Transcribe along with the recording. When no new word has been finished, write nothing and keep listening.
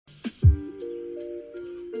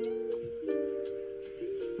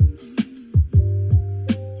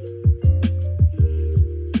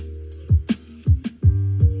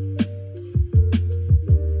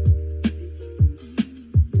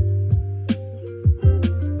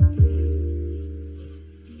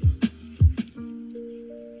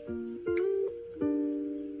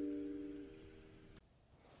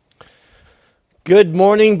Good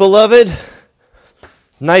morning, beloved.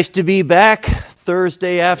 Nice to be back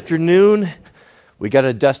Thursday afternoon. We got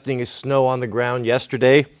a dusting of snow on the ground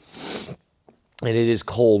yesterday, and it is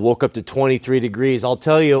cold. Woke up to 23 degrees. I'll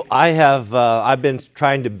tell you, I've been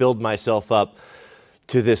trying to build myself up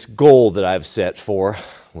to this goal that I've set for,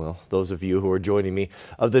 well, those of you who are joining me,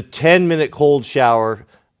 of the 10-minute cold shower,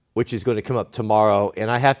 which is going to come up tomorrow.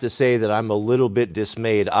 And I have to say that I'm a little bit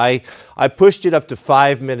dismayed. I pushed it up to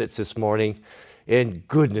 5 minutes this morning, and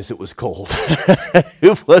goodness, it was cold.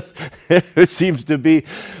 There seems to be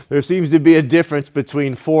a difference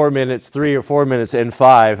between 4 minutes, 3 or 4 minutes, and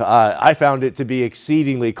 5. I found it to be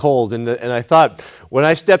exceedingly cold, and I thought when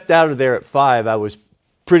I stepped out of there at 5, I was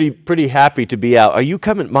pretty happy to be out. Are you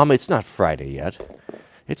coming, Mama? It's not Friday yet.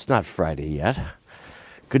 It's not Friday yet.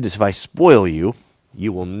 Goodness, if I spoil you,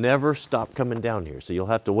 you will never stop coming down here, so you'll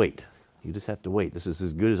have to wait. You just have to wait. This is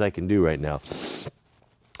as good as I can do right now.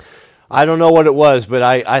 I don't know what it was, but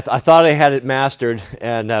I thought I had it mastered,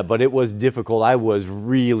 but it was difficult. I was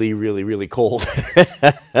really cold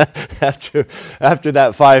after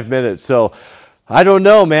that 5 minutes. So I don't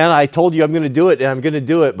know, man. I told you I'm going to do it, and I'm going to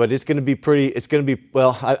do it, but it's going to be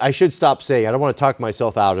well, I should stop saying. I don't want to talk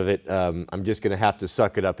myself out of it. I'm just going to have to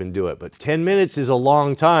suck it up and do it. But 10 minutes is a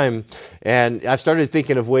long time, and I've started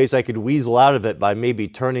thinking of ways I could weasel out of it by maybe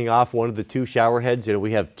turning off one of the 2 shower heads. You know,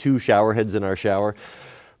 we have 2 shower heads in our shower.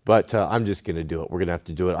 But I'm just going to do it. We're going to have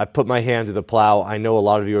to do it. I put my hand to the plow. I know a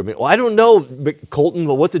lot of you are, well, I don't know, Colton,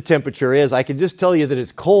 what the temperature is. I can just tell you that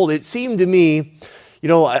it's cold. It seemed to me, you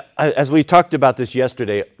know, as we talked about this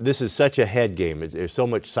yesterday, this is such a head game. There's so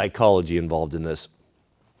much psychology involved in this.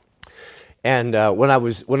 And when I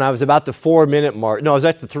was about the 4 minute mark, no, I was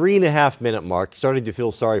at the 3.5 minute mark, started to feel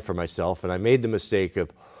sorry for myself, and I made the mistake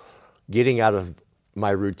of getting out of my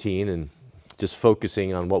routine and just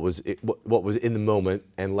focusing on what was in the moment.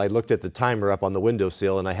 And I looked at the timer up on the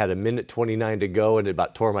windowsill, and I had 1:29 to go, and it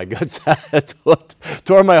about tore my guts out,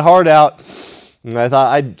 tore my heart out. And I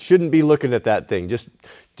thought I shouldn't be looking at that thing. Just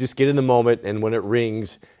get in the moment, and when it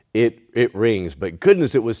rings, it rings. But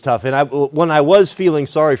goodness, it was tough. And when I was feeling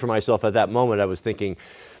sorry for myself at that moment, I was thinking,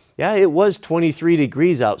 yeah, it was 23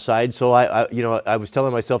 degrees outside, so I was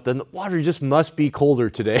telling myself, then the water just must be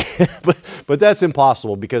colder today. but that's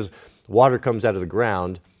impossible, because water comes out of the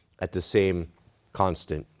ground at the same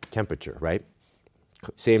constant temperature, right?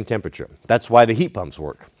 Same temperature. That's why the heat pumps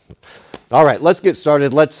work. All right, let's get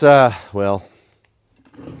started. Well,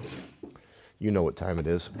 you know what time it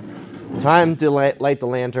is. Time to light the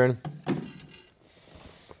lantern.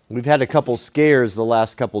 We've had a couple scares the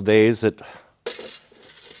last couple days that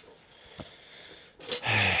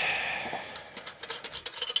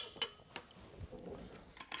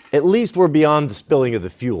at least we're beyond the spilling of the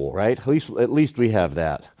fuel, right? At least we have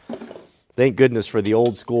that. Thank goodness for the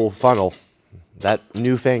old school funnel, that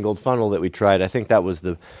newfangled funnel that we tried. I think that was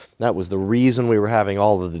the reason we were having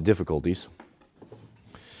all of the difficulties.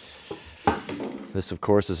 This, of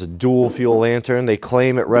course, is a dual fuel lantern. They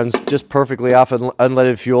claim it runs just perfectly off of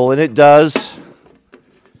unleaded fuel, and it does.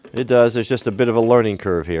 It does. There's just a bit of a learning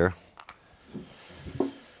curve here.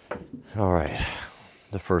 All right,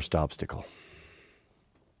 the first obstacle.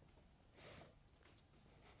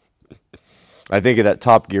 I think of that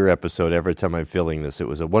Top Gear episode every time I'm filling this. It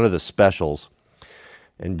was one of the specials,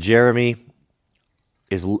 and Jeremy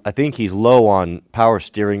I think he's low on power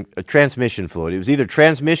steering, transmission fluid. It was either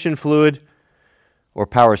transmission fluid or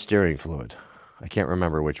power steering fluid. I can't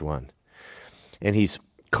remember which one. And he's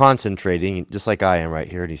concentrating, just like I am right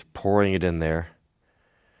here, and he's pouring it in there.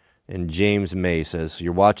 And James May says,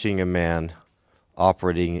 "You're watching a man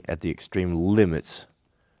operating at the extreme limits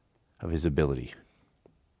of his ability."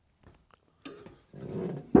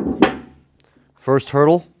 First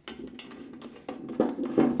hurdle.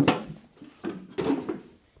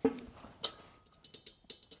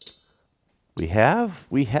 We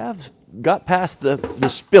have got past the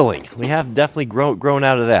spilling. We have definitely grown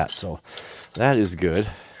out of that, so that is good.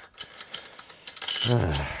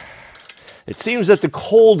 It seems that the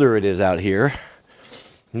colder it is out here,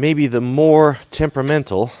 maybe the more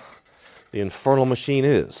temperamental the infernal machine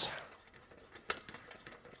is.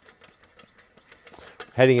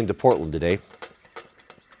 Heading into Portland today.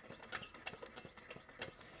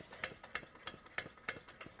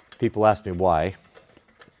 People ask me why.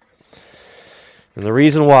 And the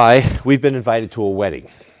reason why, we've been invited to a wedding.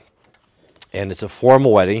 And it's a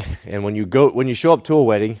formal wedding. And when you show up to a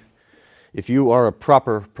wedding, if you are a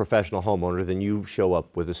proper professional homeowner, then you show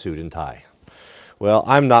up with a suit and tie. Well,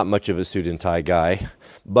 I'm not much of a suit and tie guy,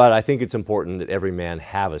 but I think it's important that every man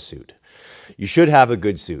have a suit. You should have a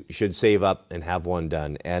good suit. You should save up and have one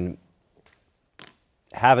done. And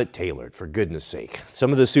have it tailored, for goodness sake.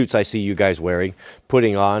 Some of the suits I see you guys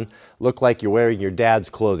putting on, look like you're wearing your dad's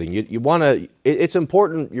clothing. You want to, it's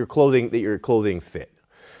important that your clothing fit.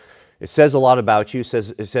 It says a lot about you. It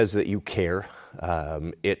says that you care.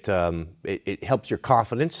 It helps your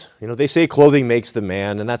confidence. You know, they say clothing makes the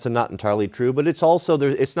man, and that's not entirely true, but it's also,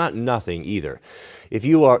 it's not nothing either. If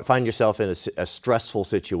you find yourself in a stressful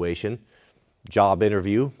situation, job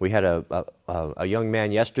interview. We had a young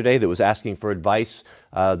man yesterday that was asking for advice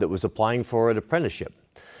that was applying for an apprenticeship.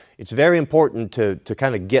 It's very important to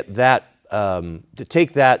kind of get that, to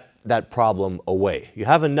take that problem away. You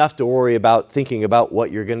have enough to worry about thinking about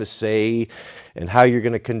what you're going to say and how you're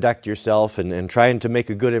going to conduct yourself and trying to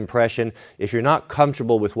make a good impression. If you're not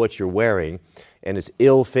comfortable with what you're wearing and it's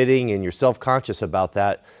ill-fitting and you're self-conscious about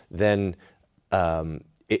that, then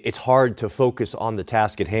it's hard to focus on the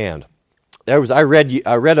task at hand. I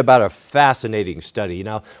read about a fascinating study.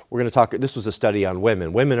 Now, we're going to talk, this was a study on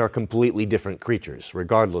women. Women are completely different creatures,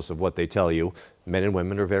 regardless of what they tell you. Men and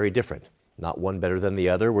women are very different. Not one better than the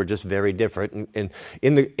other. We're just very different. And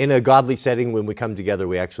in a godly setting, when we come together,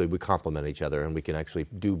 we complement each other, and we can actually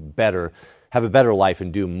do better, have a better life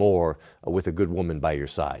and do more with a good woman by your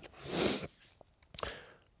side.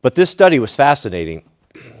 But this study was fascinating.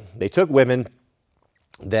 They took women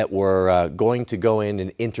that were going to go in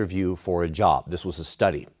and interview for a job. This was a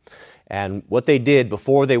study. And what they did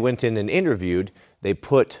before they went in and interviewed, they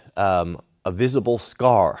put a visible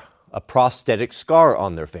scar, a prosthetic scar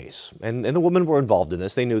on their face. And the women were involved in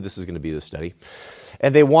this. They knew this was going to be the study.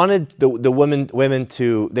 And they wanted the women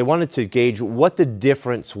to gauge what the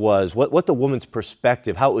difference was, what the woman's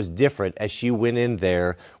perspective, how it was different as she went in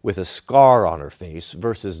there with a scar on her face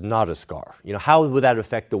versus not a scar. You know, how would that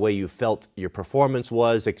affect the way you felt your performance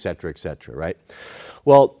was, et cetera, right?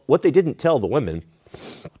 Well, what they didn't tell the women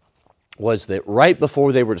was that right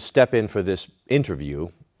before they were to step in for this interview,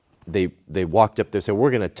 they walked up there and said, we're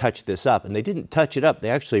going to touch this up. And they didn't touch it up. They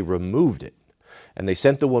actually removed it. And they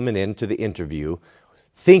sent the woman in to the interview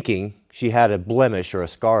thinking she had a blemish or a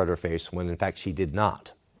scar on her face when in fact she did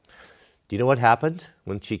not. Do you know what happened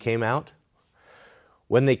when she came out?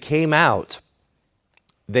 When they came out,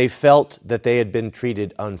 they felt that they had been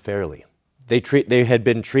treated unfairly. They had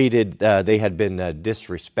been treated, they had been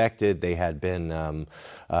disrespected, they had been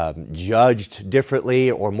judged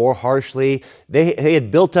differently or more harshly. They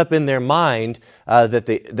had built up in their mind that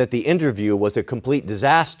the interview was a complete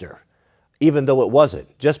disaster, even though it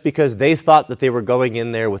wasn't. Just because they thought that they were going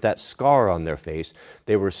in there with that scar on their face,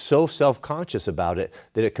 they were so self-conscious about it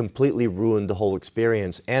that it completely ruined the whole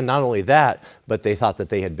experience. And not only that, but they thought that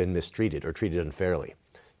they had been mistreated or treated unfairly.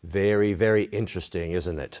 Very, very interesting,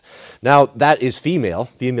 isn't it? Now, that is female.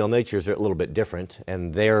 Female natures are a little bit different,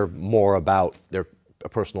 and they're more about their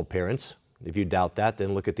personal appearance. If you doubt that,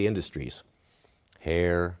 then look at the industries.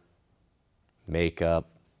 Hair, makeup,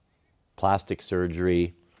 plastic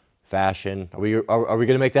surgery, fashion. Are we going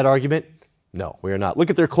to make that argument? No, we are not. Look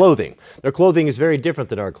at their clothing. Their clothing is very different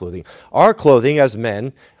than our clothing. Our clothing as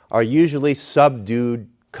men are usually subdued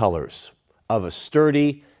colors of a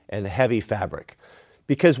sturdy and heavy fabric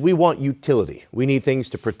because we want utility. We need things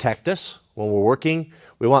to protect us when we're working.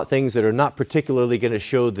 We want things that are not particularly going to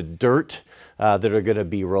show the dirt, that are going to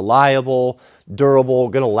be reliable, durable,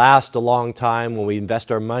 going to last a long time when we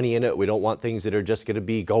invest our money in it. We don't want things that are just going to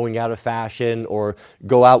be going out of fashion or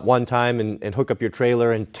go out one time and hook up your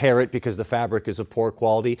trailer and tear it because the fabric is of poor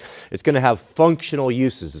quality. It's going to have functional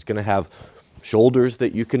uses. It's going to have shoulders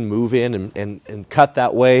that you can move in and cut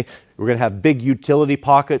that way. We're going to have big utility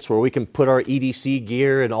pockets where we can put our EDC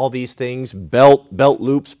gear and all these things, belt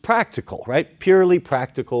loops, practical, right? Purely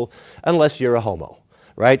practical, unless you're a homo,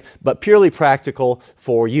 right? But purely practical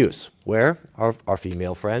for use. Where our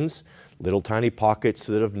female friends, little tiny pockets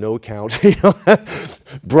that have no count,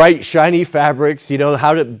 bright, shiny fabrics,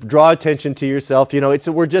 how to draw attention to yourself.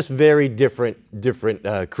 We're just very different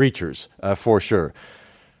creatures for sure.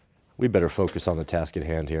 We better focus on the task at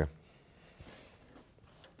hand here.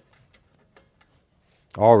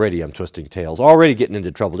 Already I'm twisting tails. Already getting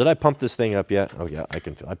into trouble. Did I pump this thing up yet? Oh yeah, I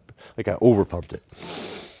can feel. I over pumped it.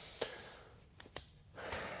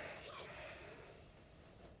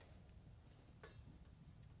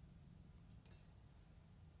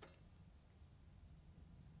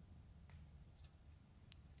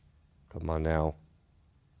 Come on now.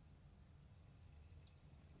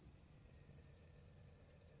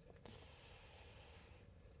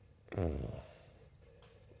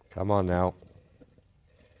 Come on now.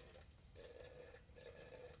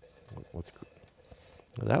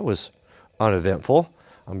 That was uneventful.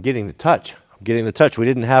 I'm getting the touch. We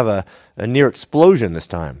didn't have a near explosion this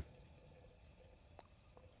time.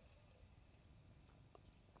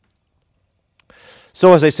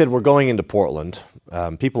 So as I said, we're going into Portland.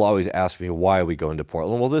 People always ask me, why are we going to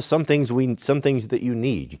Portland? Well, there's some things that you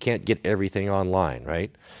need. You can't get everything online,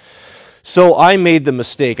 right? So I made the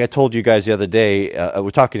mistake. I told you guys the other day,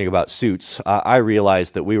 we're talking about suits. I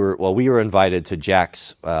realized that we were invited to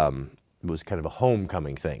Jack's, it was kind of a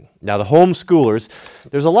homecoming thing. Now the homeschoolers,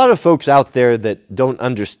 there's a lot of folks out there that don't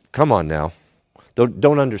understand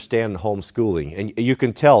homeschooling. And you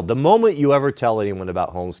can tell, the moment you ever tell anyone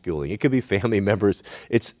about homeschooling, it could be family members,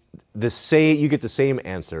 it's you get the same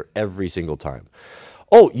answer every single time.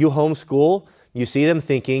 Oh, you homeschool? You see them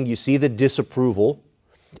thinking, you see the disapproval,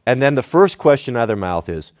 and then the first question out of their mouth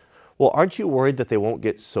is, well, aren't you worried that they won't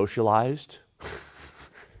get socialized?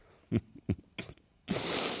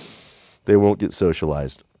 They won't get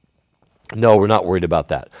socialized. No, we're not worried about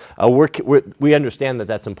that. We understand that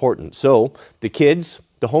that's important. So the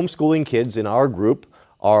homeschooling kids in our group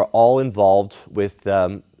are all involved with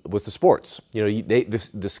the sports. You know,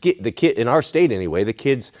 the kid in our state anyway. The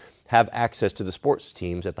kids have access to the sports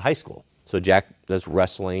teams at the high school. So Jack does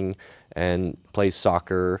wrestling and plays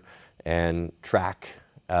soccer and track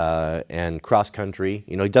and cross country.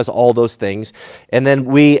 You know, he does all those things. And then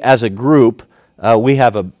we, as a group, we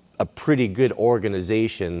have a pretty good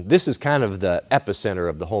organization. This is kind of the epicenter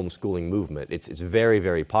of the homeschooling movement. It's very,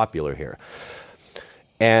 very popular here.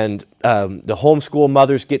 And the homeschool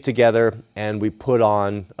mothers get together and we put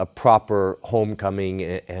on a proper homecoming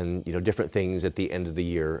and you know, different things at the end of the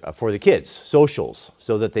year for the kids, socials,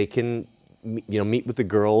 so that they can meet with the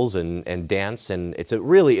girls and dance, and it's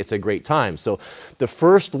a great time. So the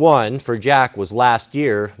first one for Jack was last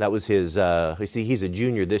year. That was his, he's a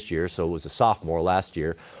junior this year, so it was a sophomore last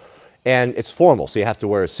year. And it's formal, so you have to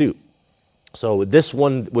wear a suit. So this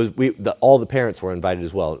one was, all the parents were invited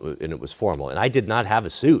as well, and it was formal. And I did not have a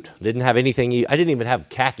suit. Didn't have anything. I didn't even have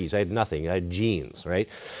khakis. I had nothing. I had jeans, right?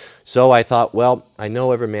 So I thought, well, I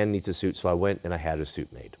know every man needs a suit, so I went and I had a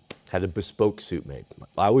suit made. Had a bespoke suit made.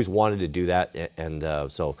 I always wanted to do that, and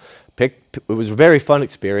so it was a very fun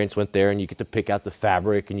experience. Went there, and you get to pick out the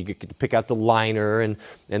fabric, and you get to pick out the liner and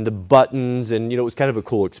the buttons, and it was kind of a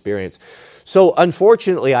cool experience. So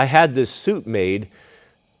unfortunately, I had this suit made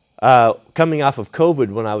coming off of COVID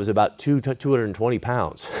when I was about 220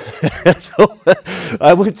 pounds. So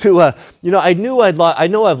I went to, I know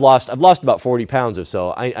I've lost about 40 pounds or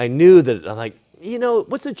so. I knew that, I'm like,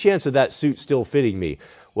 what's the chance of that suit still fitting me?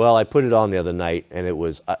 Well, I put it on the other night, and it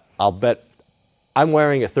was, I'll bet, I'm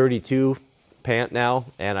wearing a 32 pant now,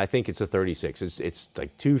 and I think it's a 36. It's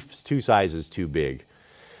like two sizes too big.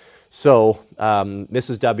 So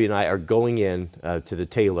Mrs. W and I are going in to the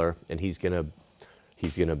tailor, and he's gonna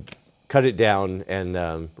cut it down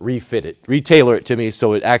and retailor it to me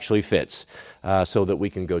so it actually fits, so that we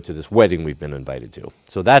can go to this wedding we've been invited to.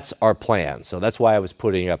 So that's our plan. So that's why I was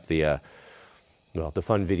putting up the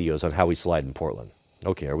fun videos on how we slide in Portland.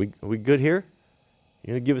 Okay, are we good here? You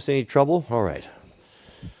gonna give us any trouble? All right,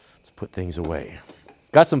 let's put things away.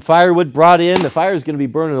 Got some firewood brought in. The fire is going to be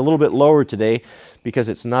burning a little bit lower today because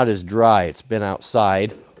it's not as dry. It's been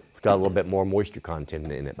outside. It's got a little bit more moisture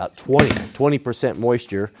content in it, about 20%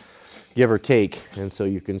 moisture, give or take. And so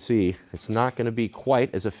you can see it's not going to be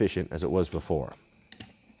quite as efficient as it was before.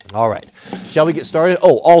 All right, shall we get started?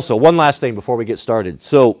 Oh, also, one last thing before we get started.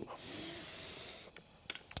 So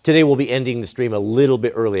today we'll be ending the stream a little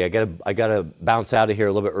bit early. I gotta bounce out of here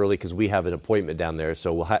a little bit early because we have an appointment down there.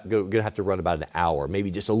 So we're gonna have to run about an hour, maybe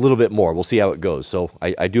just a little bit more. We'll see how it goes. So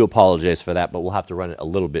I do apologize for that, but we'll have to run it a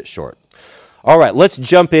little bit short. All right, let's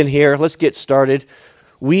jump in here. Let's get started.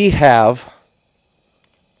 We have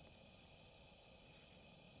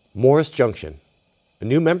Morris Junction. A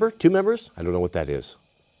new member? 2 members? I don't know what that is.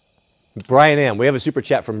 Brian M. We have a super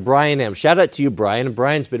chat from Brian M. Shout out to you, Brian.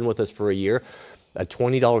 Brian's been with us for a year. A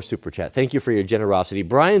 $20 super chat. Thank you for your generosity.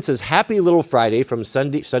 Brian says, happy little Friday from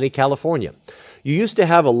sunny California. You used to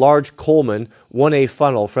have a large Coleman 1A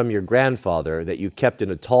funnel from your grandfather that you kept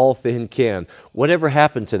in a tall, thin can. Whatever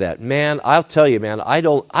happened to that? Man, I'll tell you, man,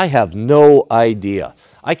 I have no idea.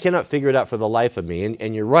 I cannot figure it out for the life of me.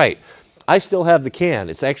 And you're right. I still have the can.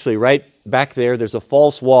 It's actually right back there. There's a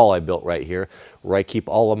false wall I built right here where I keep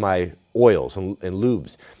all of my oils and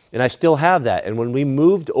lubes. And I still have that. And when we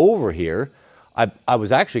moved over here, I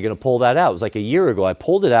was actually going to pull that out. It was like a year ago. I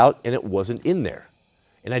pulled it out, and it wasn't in there.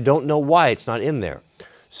 And I don't know why it's not in there.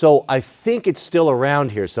 So I think it's still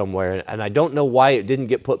around here somewhere, and I don't know why it didn't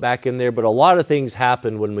get put back in there, but a lot of things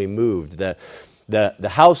happened when we moved. The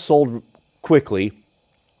house sold quickly,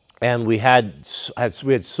 and we had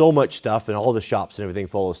so much stuff and all the shops and everything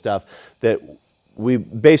full of stuff that we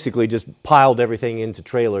basically just piled everything into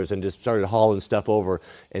trailers and just started hauling stuff over,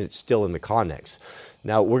 and it's still in the Connex.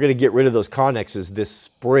 Now, we're going to get rid of those connexes this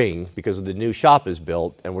spring because the new shop is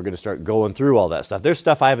built, and we're going to start going through all that stuff. There's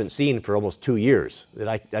stuff I haven't seen for almost 2 years that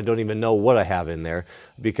I don't even know what I have in there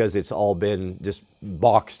because it's all been just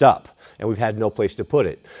boxed up, and we've had no place to put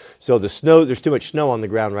it. So the snow, there's too much snow on the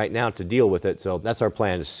ground right now to deal with it, so that's our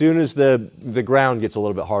plan. As soon as the ground gets a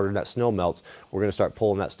little bit harder and that snow melts, we're going to start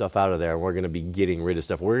pulling that stuff out of there, and we're going to be getting rid of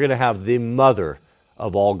stuff. We're going to have the mother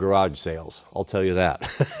of all garage sales, I'll tell you that.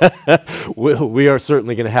 we are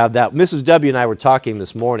certainly going to have that. Mrs. W and I were talking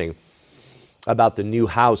this morning about the new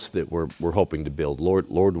house that we're hoping to build, Lord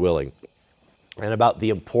willing, and about the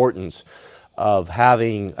importance of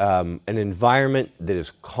having an environment that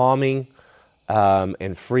is calming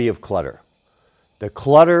and free of clutter. The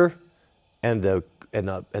clutter and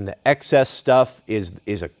the excess stuff is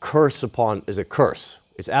a curse.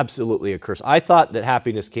 It's absolutely a curse. I thought that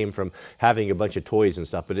happiness came from having a bunch of toys and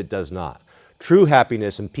stuff, but it does not. True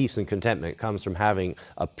happiness and peace and contentment comes from having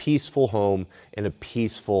a peaceful home and a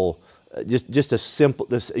peaceful, just a simple,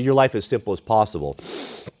 your life as simple as possible.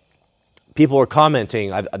 People are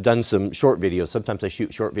commenting. I've done some short videos. Sometimes I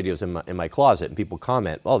shoot short videos in my closet, and people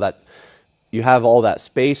comment, "Oh, that you have all that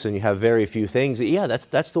space and you have very few things." Yeah,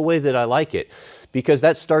 that's the way that I like it, because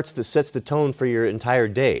that sets the tone for your entire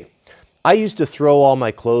day. I used to throw all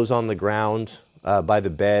my clothes on the ground by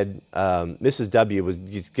the bed. Mrs. W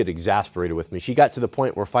used to get exasperated with me. She got to the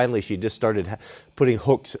point where finally she just started putting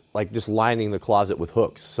hooks, like just lining the closet with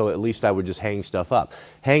hooks, so at least I would just hang stuff up.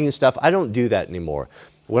 Hanging stuff, I don't do that anymore.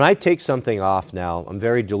 When I take something off now, I'm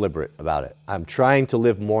very deliberate about it. I'm trying to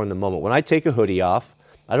live more in the moment. When I take a hoodie off,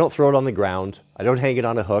 I don't throw it on the ground. I don't hang it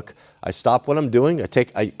on a hook. I stop what I'm doing.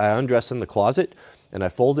 I undress in the closet, and I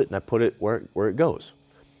fold it, and I put it where it goes.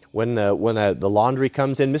 When the laundry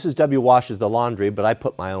comes in, Mrs. W washes the laundry, but I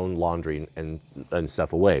put my own laundry and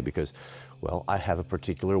stuff away because, well, I have a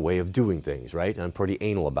particular way of doing things, right? I'm pretty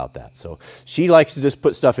anal about that. So she likes to just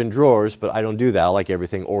put stuff in drawers, but I don't do that. I like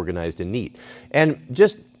everything organized and neat. And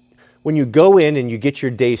just when you go in and you get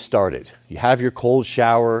your day started, you have your cold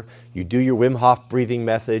shower, you do your Wim Hof breathing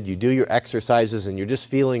method, you do your exercises, and you're just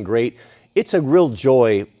feeling great, it's a real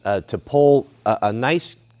joy to pull a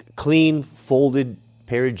nice, clean, folded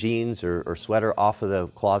pair of jeans or sweater off of the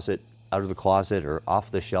closet, out of the closet or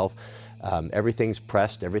off the shelf. Everything's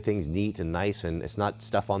pressed, everything's neat and nice, and it's not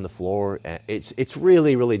stuff on the floor. It's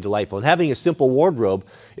really, really delightful. And having a simple wardrobe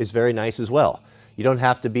is very nice as well. You don't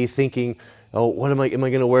have to be thinking, oh, what am I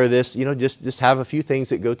going to wear this? You know, just have a few things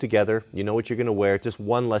that go together. You know what you're going to wear. Just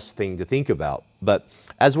one less thing to think about. But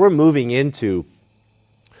as we're moving in,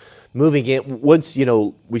 once,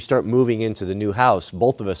 we start moving into the new house,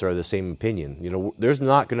 both of us are of the same opinion. There's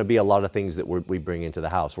not going to be a lot of things that we bring into the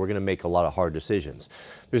house. We're going to make a lot of hard decisions.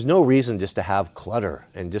 There's no reason just to have clutter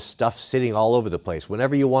and just stuff sitting all over the place.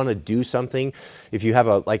 Whenever you want to do something, if you have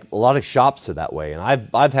a lot of shops are that way, and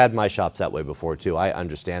I've had my shops that way before too. I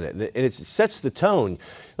understand it, and it sets the tone.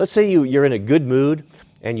 Let's say you're in a good mood,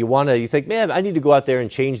 and you think, man, I need to go out there and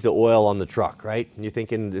change the oil on the truck, right? And you're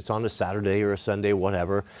thinking it's on a Saturday or a Sunday,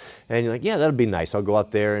 whatever. And you're like, yeah, that'll be nice. I'll go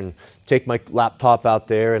out there and take my laptop out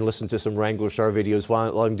there and listen to some Wrangler Star videos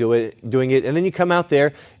while I'm doing it. And then you come out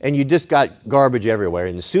there and you just got garbage everywhere.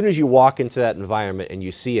 And as soon as you walk into that environment and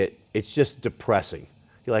you see it, it's just depressing.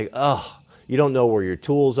 You're like, oh. You don't know where your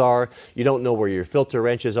tools are. You don't know where your filter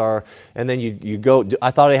wrenches are. And then you go,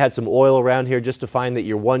 I thought I had some oil around here, just to find that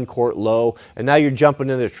you're 1 quart low. And now you're jumping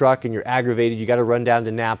in the truck and you're aggravated. You got to run down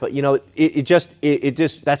to Napa. It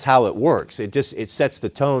just that's how it works. It sets the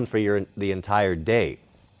tone for the entire day.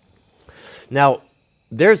 Now,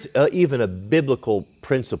 there's even a biblical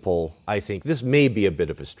principle, I think. This may be a bit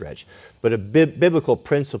of a stretch, but a biblical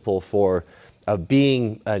principle for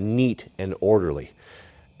being neat and orderly.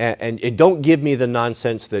 And don't give me the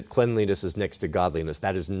nonsense that cleanliness is next to godliness.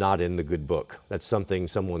 That is not in the good book. That's something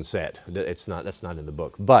someone said. That's not in the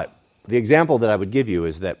book. But the example that I would give you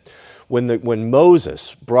is that when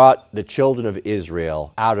Moses brought the children of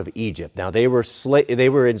Israel out of Egypt, now they were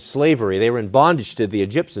in slavery. They were in bondage to the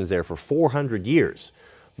Egyptians there for 400 years.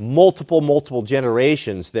 Multiple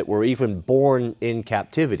generations that were even born in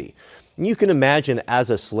captivity. And you can imagine, as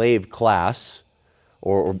a slave class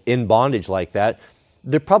or in bondage like that,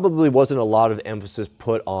 there probably wasn't a lot of emphasis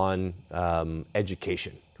put on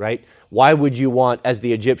education, right? Why would you want, as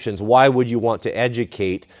the Egyptians, why would you want to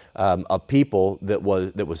educate a people that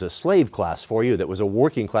was a slave class for you, that was a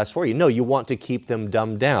working class for you? No, you want to keep them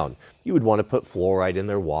dumbed down. You would want to put fluoride in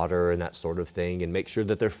their water and that sort of thing, and make sure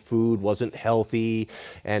that their food wasn't healthy,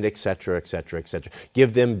 and et cetera, et cetera, et cetera.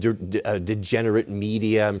 Give them degenerate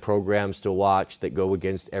media and programs to watch that go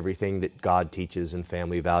against everything that God teaches and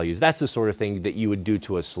family values. That's the sort of thing that you would do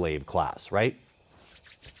to a slave class, right?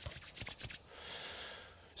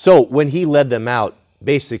 So when he led them out,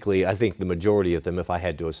 basically, I think the majority of them, if I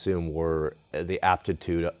had to assume, were the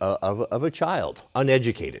aptitude of a child,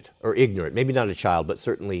 uneducated or ignorant. Maybe not a child, but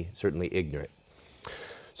certainly ignorant.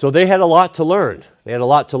 So they had a lot to learn. They had a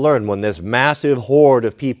lot to learn when this massive horde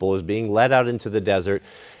of people is being led out into the desert,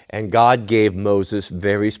 and God gave Moses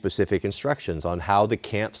very specific instructions on how the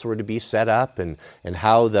camps were to be set up and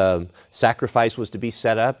how the sacrifice was to be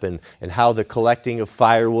set up and how the collecting of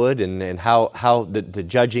firewood and how the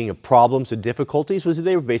judging of problems and difficulties was.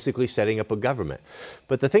 They were basically setting up a government.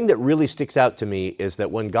 But the thing that really sticks out to me is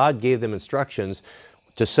that when God gave them instructions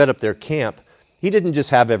to set up their camp, He didn't just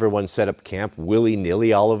have everyone set up camp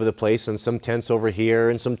willy-nilly all over the place and some tents over here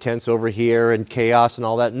and some tents over here and chaos and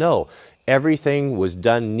all that. No. Everything was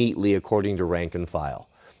done neatly according to rank and file.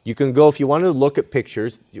 You can go, if you want to look at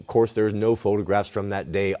pictures, of course there's no photographs from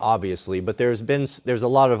that day, obviously, but there's a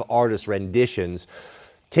lot of artist renditions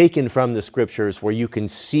taken from the scriptures where you can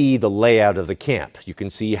see the layout of the camp. You can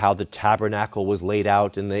see how the tabernacle was laid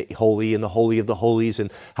out in the Holy of the Holies,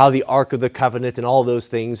 and how the Ark of the Covenant and all those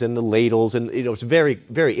things, and the ladles, and it's very,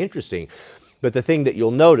 very interesting. But the thing that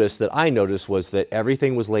you'll notice, that I noticed, was that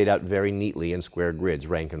everything was laid out very neatly in square grids,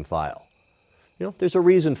 rank and file. There's a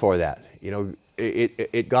reason for that.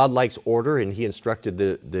 God likes order, and He instructed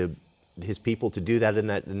His people to do that in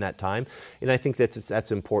that time. And I think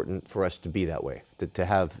that's important for us to be that way, to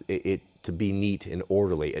have it to be neat and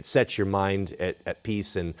orderly. It sets your mind at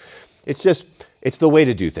peace, and it's the way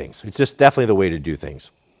to do things. It's just definitely the way to do things.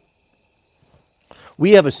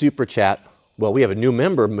 We have a super chat. Well, we have a new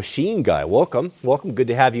member, Machine Guy. Welcome. Good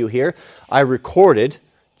to have you here. I recorded,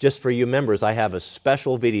 just for you members, I have a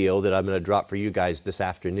special video that I'm going to drop for you guys this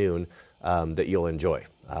afternoon that you'll enjoy.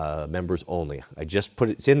 Members only. I just put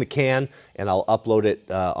it's in the can, and I'll upload it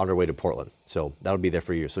on our way to Portland. So that'll be there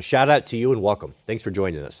for you. So shout out to you and welcome. Thanks for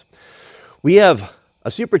joining us. We have a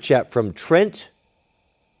super chat from Trent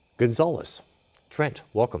Gonzalez. Trent,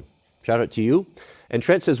 welcome. Shout out to you. And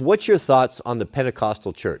Trent says, what's your thoughts on the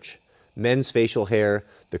Pentecostal church? Men's facial hair,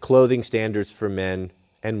 the clothing standards for men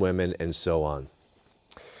and women, and so on.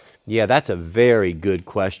 Yeah, that's a very good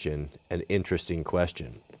question, an interesting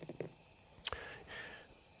question.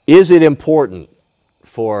 Is it important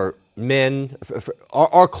for men,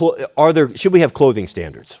 should we have clothing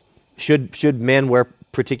standards? Should men wear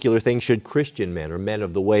particular things? Should Christian men or men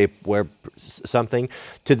of the way wear something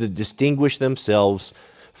to distinguish themselves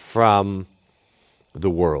from the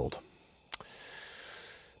world?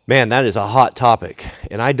 Man, that is a hot topic,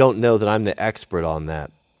 and I don't know that I'm the expert on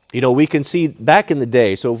that. We can see back in the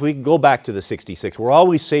day, so if we go back to the 66, we're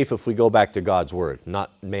always safe if we go back to God's Word,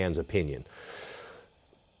 not man's opinion.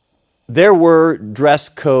 There were dress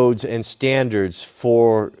codes and standards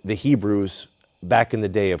for the Hebrews back in the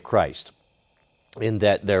day of Christ, in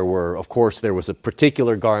that there was a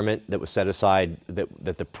particular garment that was set aside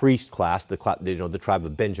that the priest class, the tribe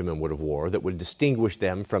of Benjamin would have wore, that would distinguish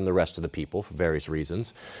them from the rest of the people for various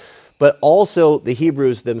reasons. But also the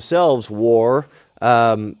Hebrews themselves wore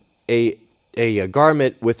a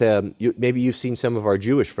garment with maybe you've seen some of our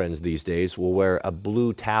Jewish friends these days will wear a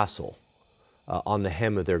blue tassel on the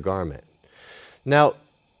hem of their garment. Now,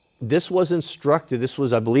 this was instructed, this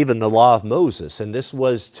was, I believe, in the law of Moses, and this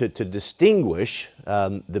was to distinguish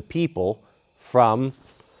the people from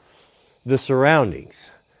the surroundings.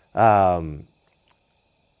 I'm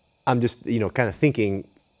just, kind of thinking,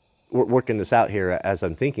 working this out here as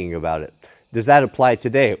I'm thinking about it. Does that apply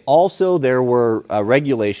today? Also, there were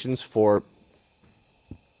regulations for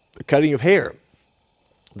the cutting of hair.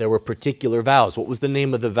 There were particular vows. What was the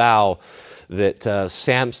name of the vow that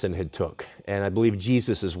Samson had took? And I believe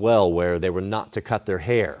Jesus as well, where they were not to cut their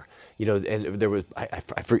hair. And there was,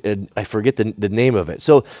 I forget the name of it.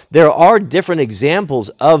 So there are different examples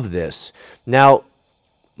of this. Now,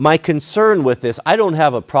 my concern with this, I don't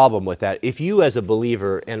have a problem with that. If you as a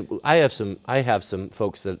believer, and I have some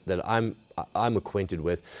folks that I'm acquainted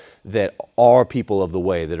with that are people of the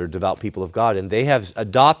way, that are devout people of God, and they have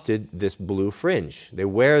adopted this blue fringe. They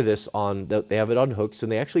wear this they have it on hooks,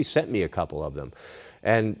 and they actually sent me a couple of them.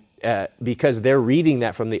 And because they're reading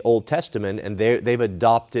that from the Old Testament, and they've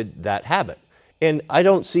adopted that habit. And I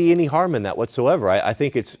don't see any harm in that whatsoever. I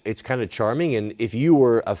think it's kind of charming, and if you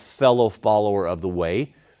were a fellow follower of the way,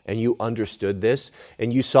 and you understood this,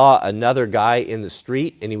 and you saw another guy in the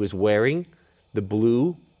street, and he was wearing the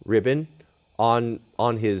blue ribbon on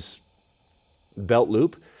his belt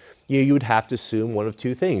loop, you would have to assume one of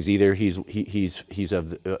two things: either he's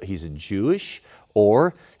a Jewish,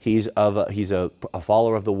 or he's a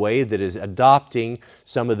follower of the way that is adopting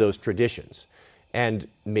some of those traditions. And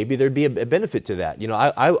maybe there'd be a benefit to that.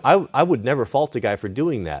 I would never fault a guy for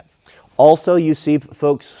doing that. Also, you see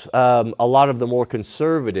folks, a lot of the more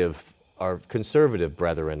conservative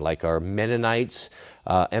brethren, like our Mennonites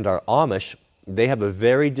and our Amish, they have a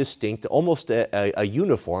very distinct, almost a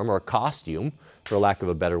uniform or a costume, for lack of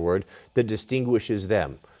a better word, that distinguishes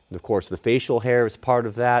them. Of course, the facial hair is part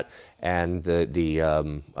of that, and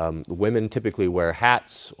the women typically wear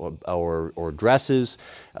hats or dresses.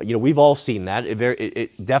 We've all seen that.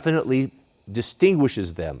 It definitely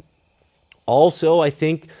distinguishes them. Also, I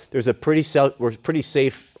think we're pretty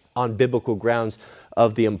safe on biblical grounds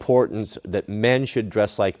of the importance that men should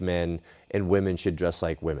dress like men and women should dress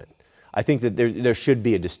like women. I think that there should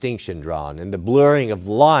be a distinction drawn, and the blurring of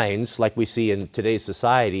lines, like we see in today's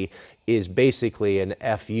society, is basically an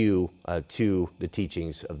FU to the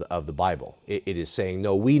teachings of the Bible. It is saying,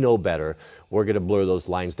 no, we know better. We're going to blur those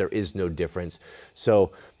lines. There is no difference.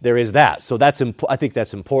 So there is that. So I think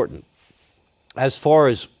that's important. As far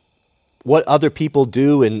as what other people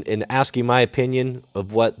do in asking my opinion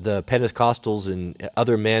of what the Pentecostals and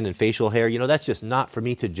other men and facial hair, that's just not for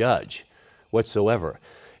me to judge whatsoever.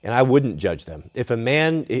 And I wouldn't judge them.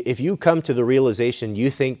 If you come to the realization you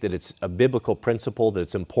think that it's a biblical principle, that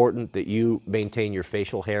it's important that you maintain your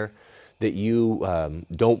facial hair, that you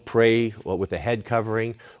don't pray with a head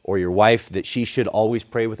covering, or your wife, that she should always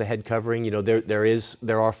pray with a head covering,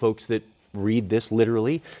 there are folks that read this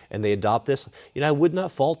literally and they adopt this. I would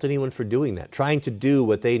not fault anyone for doing that, trying to do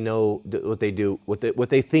what they know, what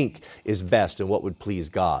they think is best and what would please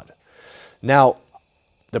God. Now,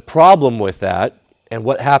 the problem with that, and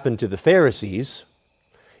what happened to the Pharisees,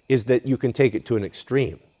 is that you can take it to an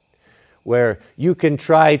extreme, where you can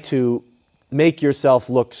try to make yourself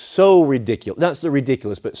look so ridiculous, not so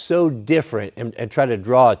ridiculous, but so different, and try to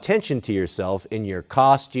draw attention to yourself in your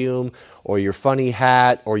costume or your funny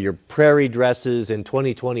hat or your prairie dresses in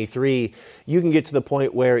 2023. You can get to the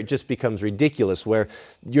point where it just becomes ridiculous, where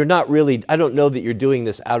you're not really, I don't know that you're doing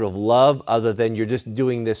this out of love, other than you're just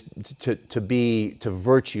doing this to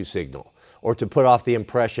virtue signal, or to put off the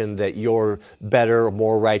impression that you're better,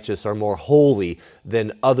 more righteous, or more holy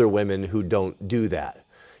than other women who don't do that.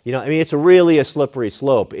 It's really a slippery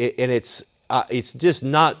slope, and it's just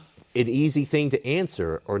not an easy thing to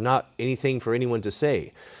answer, or not anything for anyone to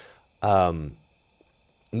say. I'll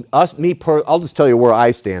just tell you where I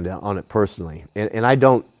stand on it personally,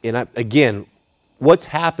 again, what's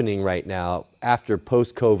happening right now after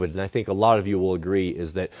post-COVID, and I think a lot of you will agree,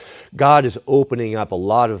 is that God is opening up a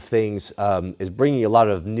lot of things, is bringing a lot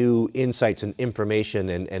of new insights and information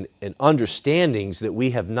and understandings that we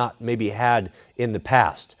have not maybe had in the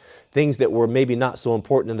past. Things that were maybe not so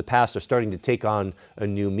important in the past are starting to take on a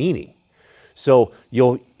new meaning. So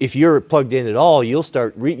if you're plugged in at all,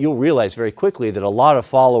 you'll realize very quickly that a lot of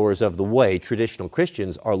followers of the way, traditional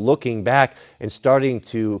Christians, are looking back and starting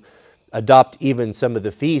to adopt even some of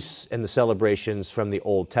the feasts and the celebrations from the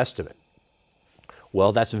Old Testament.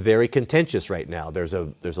 Well, that's very contentious right now. There's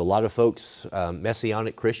a lot of folks,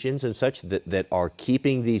 Messianic Christians and such, that are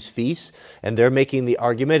keeping these feasts, and they're making the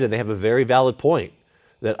argument, and they have a very valid point,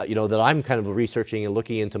 that I'm kind of researching and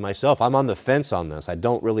looking into myself. I'm on the fence on this. I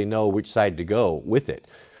don't really know which side to go with it,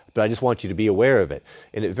 but I just want you to be aware of it.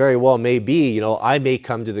 And it very well may be, I may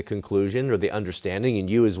come to the conclusion or the understanding, and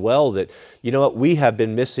you as well, that, we have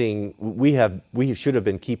been missing, we should have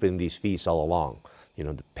been keeping these feasts all along.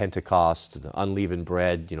 The Pentecost, the unleavened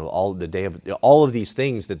bread, all of these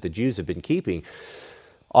things that the Jews have been keeping.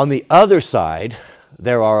 On the other side,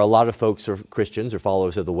 there are a lot of folks, or Christians or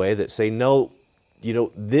followers of the way, that say, no,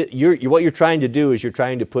 what you're trying to do is you're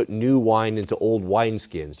trying to put new wine into old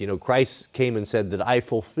wineskins. Christ came and said that I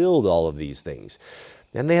fulfilled all of these things.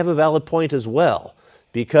 And they have a valid point as well,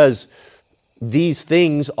 because these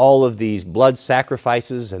things, all of these blood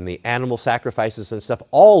sacrifices and the animal sacrifices and stuff,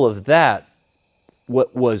 all of that,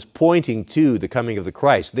 what was pointing to the coming of the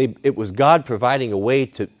Christ. It was God providing a way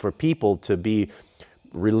for people to be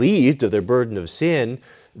relieved of their burden of sin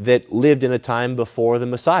that lived in a time before the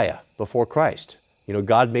Messiah, before Christ.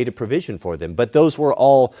 God made a provision for them. But those were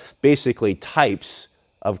all basically types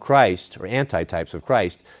of Christ, or antitypes of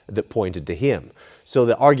Christ, that pointed to Him. So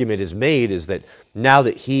the argument is made is that now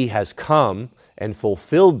that He has come and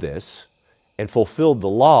fulfilled this, and fulfilled the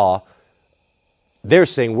law, they're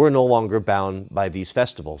saying we're no longer bound by these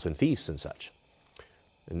festivals and feasts and such.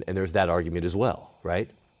 And there's that argument as well, right?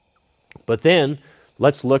 But then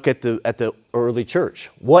let's look at the early church.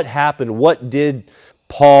 What happened? What did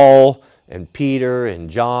Paul and Peter and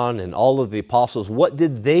John and all of the apostles, what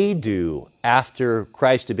did they do after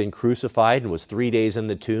Christ had been crucified and was 3 days in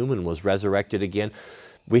the tomb and was resurrected again?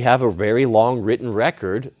 we have a very long written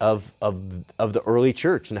record of the early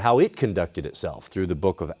church and how it conducted itself through the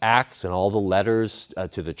book of Acts and all the letters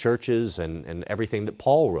to the churches and everything that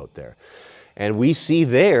Paul wrote there. And we see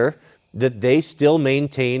there that they still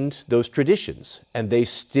maintained those traditions, and they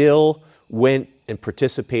still went and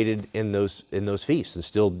participated in those feasts, and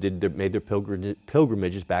still made their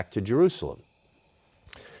pilgrimages back to Jerusalem.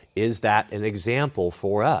 Is that an example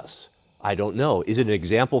for us? I don't know. Is it an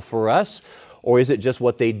example for us, or is it just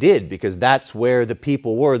what they did? Because that's where the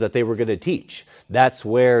people were that they were going to teach. That's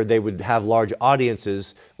where they would have large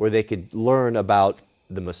audiences where they could learn about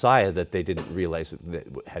the Messiah that they didn't realize that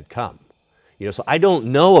had come. So I don't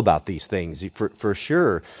know about these things for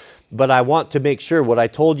sure, but I want to make sure what I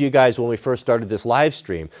told you guys when we first started this live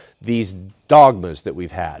stream, these dogmas that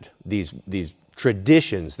we've had, these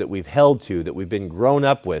traditions that we've held to, that we've been grown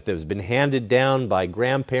up with, that has been handed down by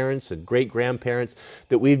grandparents and great-grandparents,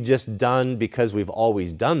 that we've just done because we've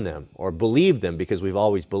always done them, or believed them because we've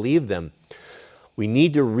always believed them. We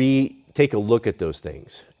need to take a look at those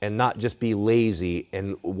things and not just be lazy.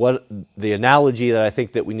 And what the analogy that I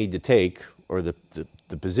think that we need to take, or the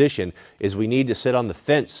position, is we need to sit on the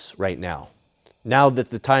fence right now. Now that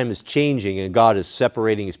the time is changing and God is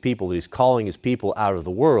separating his people, that he's calling his people out of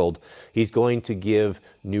the world, he's going to give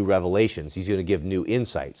new revelations. He's going to give new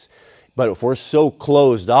insights. But if we're so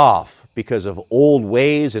closed off because of old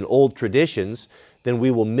ways and old traditions, then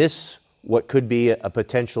we will miss what could be a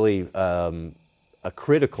potentially a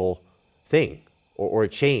critical thing, or a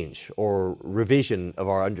change, or revision of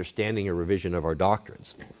our understanding, or revision of our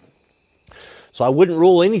doctrines. So I wouldn't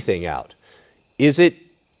rule anything out. Is it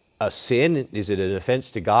a sin? Is it an offense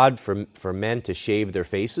to God for men to shave their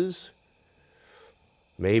faces?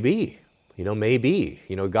 Maybe. Maybe.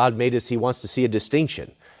 God made us, he wants to see a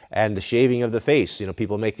distinction. And the shaving of the face,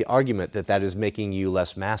 people make the argument that is making you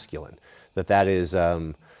less masculine, that is,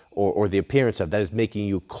 or the appearance of that is making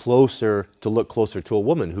you look closer to a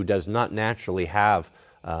woman who does not naturally have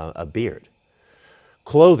a beard.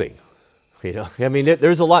 Clothing.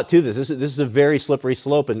 There's a lot to this. This is a very slippery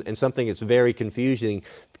slope, and something that's very confusing,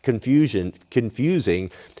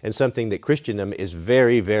 and something that Christendom is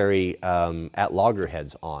very, very at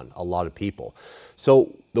loggerheads on, a lot of people. So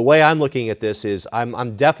the way I'm looking at this is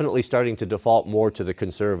I'm definitely starting to default more to the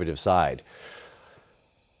conservative side.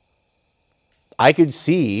 I could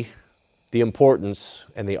see the importance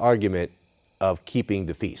and the argument of keeping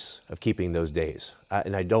the feasts, of keeping those days.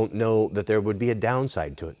 And I don't know that there would be a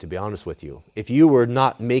downside to it, to be honest with you. If you were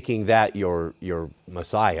not making that your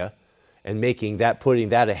Messiah, and putting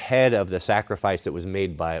that ahead of the sacrifice that was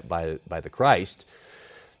made by the Christ,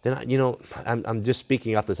 then I'm just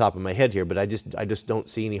speaking off the top of my head here, but I just don't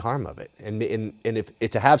see any harm of it. And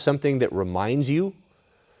if to have something that reminds you,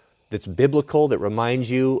 that's biblical, that reminds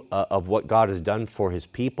you of what God has done for his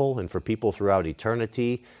people and for people throughout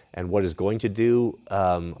eternity, and what is going to do,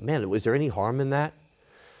 was there any harm in that?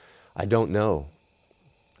 I don't know.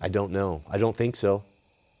 I don't think so.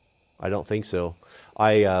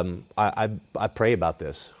 I pray about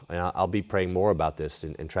this, and I'll be praying more about this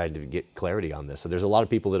and trying to get clarity on this. So there's a lot of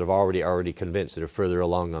people that have already convinced, that are further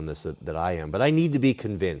along on this that I am. But I need to be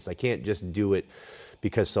convinced. I can't just do it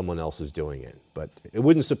because someone else is doing it. But it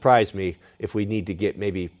wouldn't surprise me if we need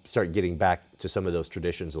to start getting back to some of those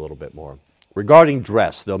traditions a little bit more. Regarding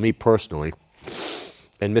dress, though, me personally,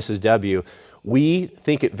 and Mrs. W., we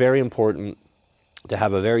think it very important to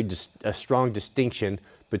have a strong distinction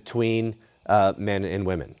between men and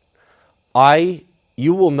women.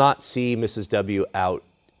 You will not see Mrs. W. out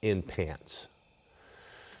in pants.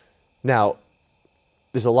 Now,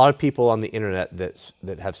 there's a lot of people on the internet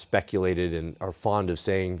that have speculated and are fond of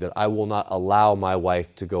saying that I will not allow my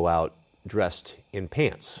wife to go out dressed in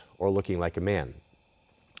pants or looking like a man.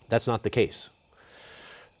 That's not the case.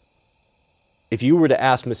 If you were to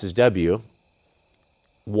ask Mrs. W.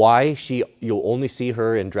 why you'll only see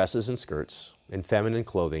her in dresses and skirts and feminine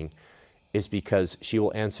clothing, is because she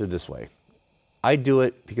will answer this way. I do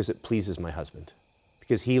it because it pleases my husband,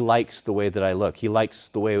 because he likes the way that I look. He likes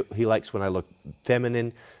when I look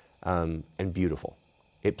feminine and beautiful.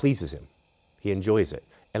 It pleases him. He enjoys it.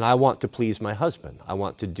 And I want to please my husband. I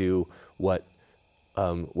want to do what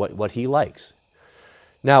he likes.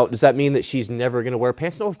 Now, does that mean that she's never going to wear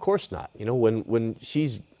pants? No, of course not. When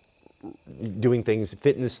she's doing things,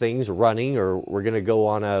 fitness things, running, or we're going to go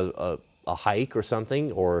on a hike or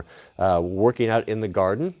something, or working out in the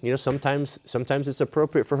garden, sometimes it's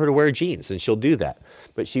appropriate for her to wear jeans, and she'll do that.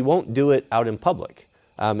 But she won't do it out in public,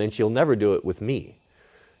 and she'll never do it with me.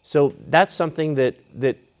 So that's something that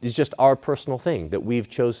is just our personal thing that we've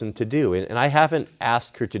chosen to do. And I haven't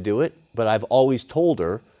asked her to do it, but I've always told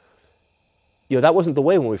her, that wasn't the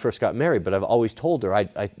way when we first got married, but I've always told her,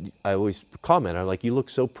 I always comment, I'm like, you look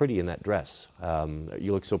so pretty in that dress.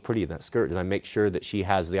 You look so pretty in that skirt. And I make sure that she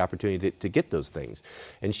has the opportunity to get those things.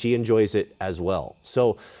 And she enjoys it as well.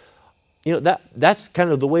 So, that's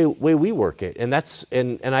kind of the way we work it. And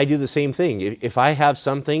and I do the same thing. If I have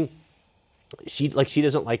something, she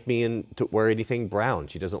doesn't like me to wear anything brown.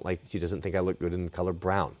 She doesn't think I look good in the color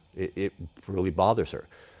brown. It really bothers her.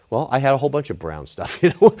 Well, I had a whole bunch of brown stuff,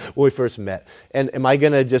 when we first met. And am I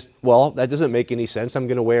going to that doesn't make any sense. I'm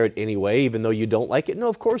going to wear it anyway, even though you don't like it? No,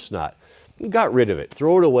 of course not. You got rid of it.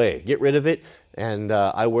 Throw it away. Get rid of it. And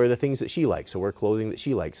I wear the things that she likes. I wear clothing that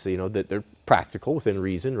she likes, that they're practical within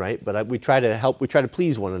reason, right? But we try to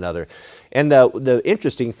please one another. And the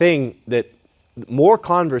interesting thing that more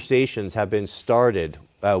conversations have been started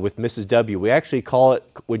with Mrs. W. We actually call it,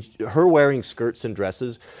 her wearing skirts and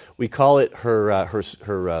dresses, we call it her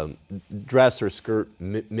dress or skirt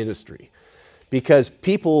ministry. Because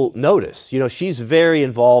people notice, she's very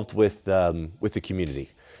involved with the community.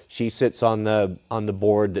 She sits on the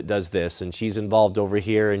board that does this, and she's involved over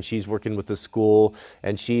here, and she's working with the school,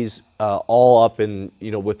 and she's all up in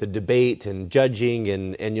with the debate and judging,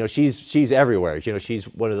 and she's everywhere. She's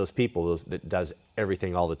one of those people that does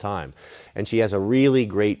everything all the time, and she has a really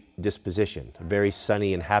great disposition, a very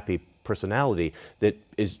sunny and happy personality that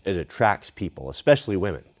it attracts people, especially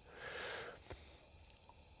women.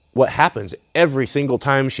 What happens every single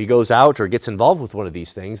time she goes out or gets involved with one of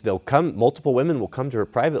these things, multiple women will come to her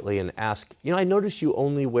privately and ask, I notice you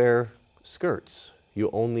only wear skirts. You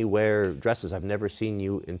only wear dresses. I've never seen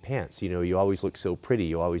you in pants. You always look so pretty.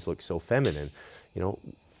 You always look so feminine.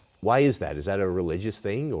 Why is that? Is that a religious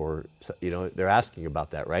thing? Or, they're asking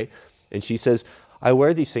about that, right? And she says, I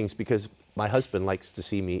wear these things because my husband likes to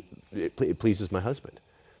see me. It pleases my husband.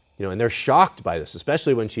 And they're shocked by this,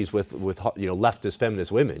 especially when she's with leftist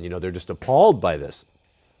feminist women. They're just appalled by this.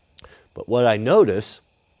 But what I notice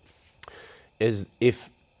is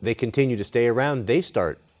if they continue to stay around, they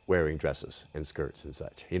start wearing dresses and skirts and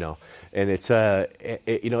such. And it's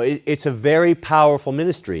a very powerful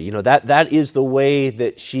ministry. That is the way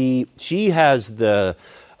that she has the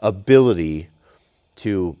ability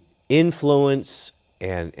to influence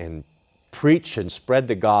and preach and spread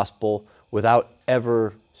the gospel without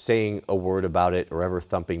ever saying a word about it or ever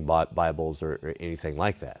thumping Bibles or anything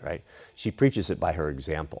like that, right? She preaches it by her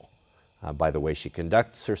example, by the way she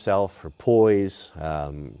conducts herself, her poise,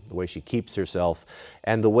 the way she keeps herself,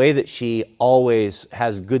 and the way that she always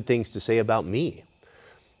has good things to say about me.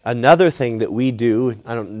 Another thing that we do,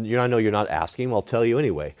 I know you're not asking, well, I'll tell you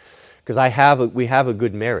anyway, because we have a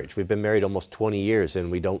good marriage. We've been married almost 20 years and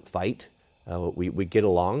we don't fight. We get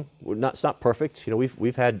along. It's not perfect.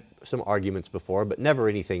 We've had some arguments before, but never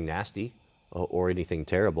anything nasty or anything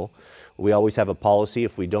terrible. We always have a policy.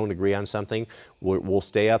 If we don't agree on something, we'll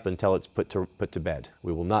stay up until it's put to bed.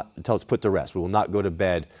 We will not until it's put to rest. We will not go to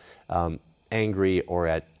bed angry or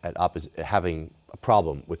at having a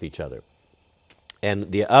problem with each other.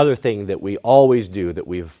 And the other thing that we always do, that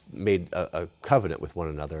we've made a covenant with one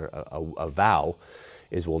another, a vow,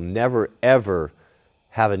 is we'll never ever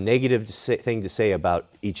have a negative thing to say about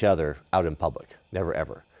each other out in public. Never,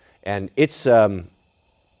 ever. And it's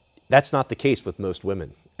that's not the case with most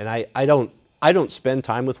women. And I don't spend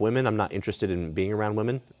time with women. I'm not interested in being around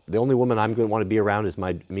women. The only woman I'm going to want to be around is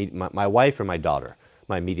my wife or my daughter,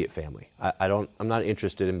 my immediate family. I'm not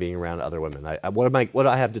interested in being around other women. What do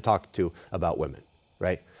I have to talk to about women,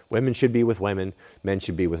 right? Women should be with women. Men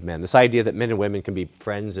should be with men. This idea that men and women can be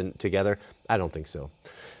friends and together, I don't think so.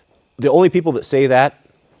 The only people that say that,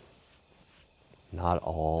 not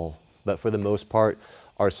all, but for the most part,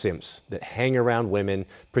 are simps that hang around women,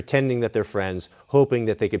 pretending that they're friends, hoping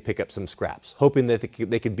that they could pick up some scraps, hoping that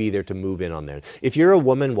they could be there to move in on there. If you're a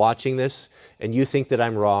woman watching this and you think that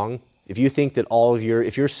I'm wrong, if you think that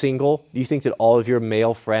if you're single, you think that all of your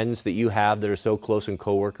male friends that you have that are so close and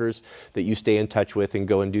coworkers that you stay in touch with and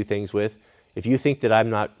go and do things with, if you think that I'm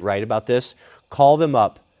not right about this, call them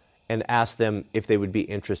up and ask them if they would be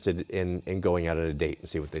interested in going out on a date and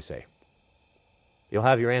see what they say. You'll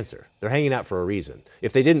have your answer. They're hanging out for a reason.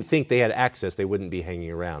 If they didn't think they had access, they wouldn't be hanging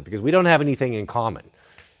around, because we don't have anything in common.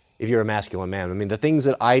 If you're a masculine man, I mean, the things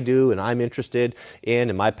that I do and I'm interested in,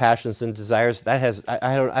 and my passions and desires,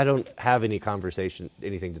 I don't have any conversation,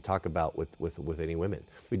 anything to talk about with any women.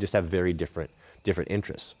 We just have very different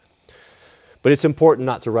interests. But it's important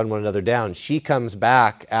not to run one another down. She comes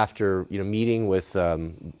back after meeting with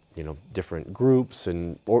different groups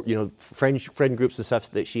and friend groups and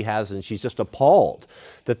stuff that she has, and she's just appalled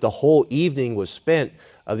that the whole evening was spent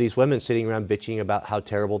of these women sitting around bitching about how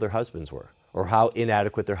terrible their husbands were. or how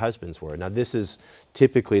inadequate their husbands were. Now, this is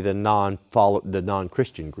typically the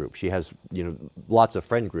non-Christian group. She has, lots of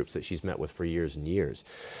friend groups that she's met with for years and years.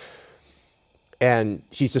 And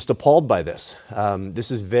she's just appalled by this. This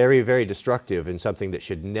is very, very destructive and something that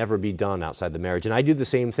should never be done outside the marriage. And I do the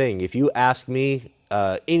same thing. If you ask me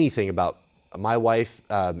anything about my wife,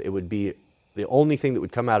 it would be, the only thing that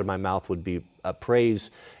would come out of my mouth would be praise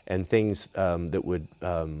and things that would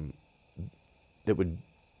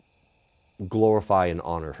glorify and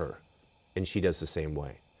honor her. And she does the same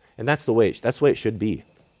way. And that's the way it should be.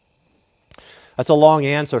 That's a long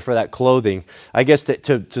answer for that clothing. I guess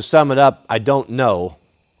to sum it up, I don't know.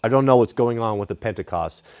 I don't know what's going on with the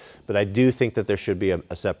Pentecost, but I do think that there should be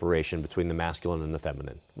a separation between the masculine and the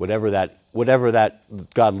feminine. Whatever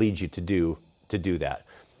that God leads you to do that.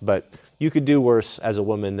 But you could do worse as a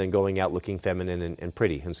woman than going out looking feminine and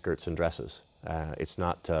pretty in skirts and dresses. It's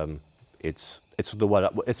not. It's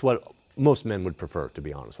what most men would prefer, to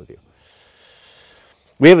be honest with you.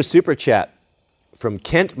 We have a super chat from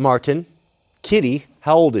Kent Martin. Kitty,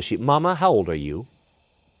 how old is she? Mama, how old are you?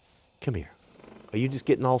 Come here. Are you just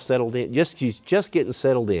getting all settled in? She's just getting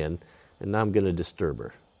settled in, and now I'm going to disturb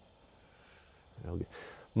her.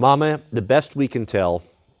 Mama, the best we can tell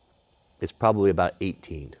is probably about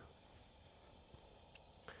 18.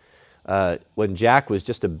 When Jack was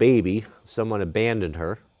just a baby, someone abandoned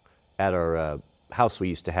her at our house we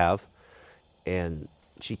used to have, and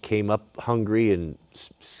she came up hungry and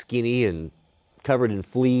skinny and covered in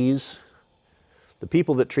fleas. The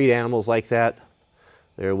people that treat animals like that,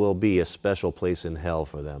 there will be a special place in hell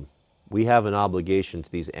for them. We have an obligation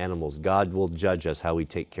to these animals. God will judge us how we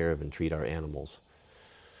take care of and treat our animals.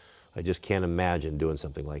 I just can't imagine doing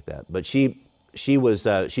something like that. But she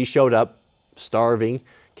showed up starving,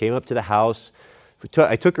 came up to the house.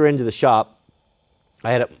 I took her into the shop.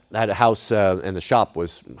 I had a house, and the shop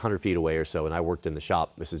was 100 feet away or so, and I worked in the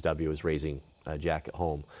shop. Mrs. W. was raising Jack at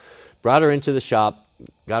home. Brought her into the shop,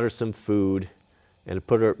 got her some food, and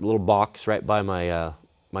put her in a little box right by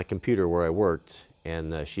my computer where I worked,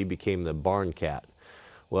 and she became the barn cat.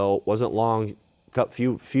 Well, it wasn't long, a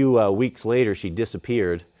few weeks later, she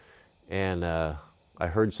disappeared, and I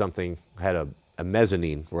heard something. I had a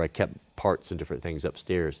mezzanine where I kept parts and different things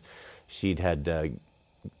upstairs. She'd had a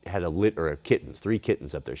litter of kittens, 3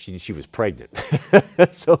 kittens up there. She was pregnant.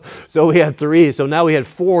 so we had 3. So now we had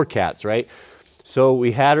 4 cats, right? So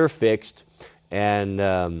we had her fixed and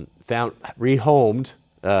homed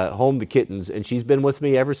the kittens, and she's been with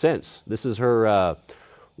me ever since. This is her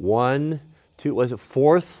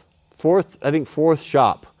fourth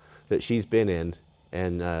shop that she's been in,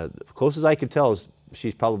 and close as I could tell,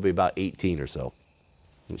 she's probably about 18 or so.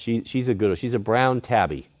 She's a good one. She's a brown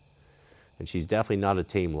tabby, and she's definitely not a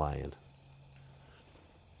tame lion.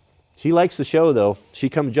 She likes the show, though. She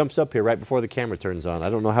jumps up here right before the camera turns on. I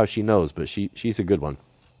don't know how she knows, but she's a good one.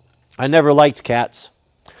 I never liked cats.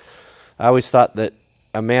 I always thought that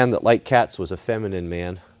a man that liked cats was a feminine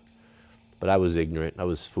man, but I was ignorant. I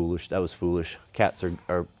was foolish. That was foolish. Cats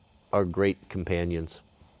are great companions.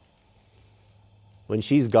 When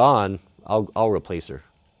she's gone, I'll replace her.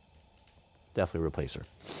 Definitely replace her.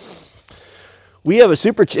 We have a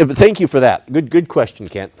super chat. Thank you for that. Good question,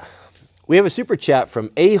 Kent. We have a super chat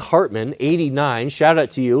from A. Hartman, 89. Shout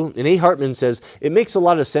out to you. And A. Hartman says, it makes a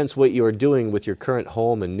lot of sense what you are doing with your current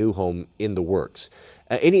home and new home in the works.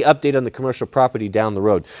 Any update on the commercial property down the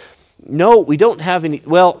road? No, we don't have any.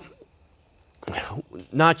 Well,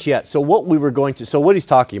 not yet. So what he's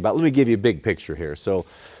talking about, let me give you a big picture here. So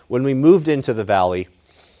when we moved into the valley,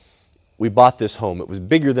 we bought this home. It was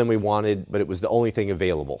bigger than we wanted, but it was the only thing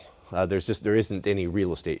available. There isn't any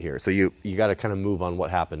real estate here. So you got to kind of move on what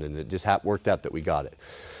happened, and it just worked out that we got it.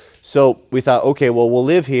 So we thought, okay, well, we'll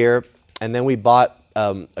live here, and then we bought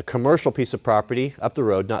a commercial piece of property up the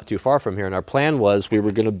road, not too far from here, and our plan was we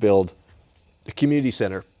were going to build a community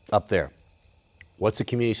center up there. What's a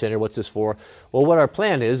community center? What's this for? Well, what our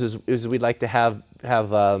plan is we'd like to have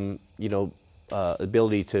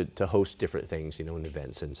ability to host different things, and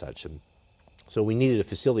events and such. And so we needed a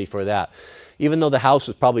facility for that. Even though the house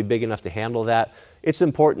is probably big enough to handle that, it's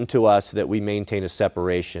important to us that we maintain a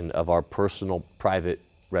separation of our personal private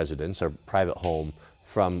residence, our private home,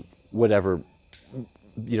 from whatever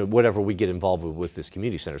we get involved with this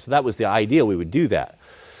community center. So that was the ideal. We would do that.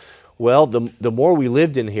 Well, the more we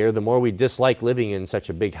lived in here, the more we disliked living in such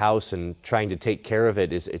a big house and trying to take care of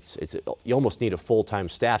it. You almost need a full-time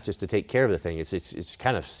staff just to take care of the thing. It's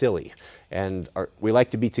kind of silly. And we like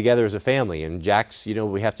to be together as a family. And Jack's,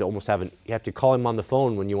 we have to almost you have to call him on the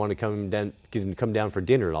phone when you want to come down for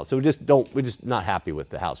dinner and all. So we're just not happy with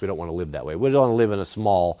the house. We don't want to live that way. We don't want to live in a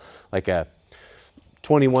small, like a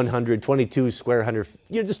 2,100, 22 square hundred,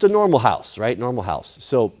 just a normal house, right? Normal house.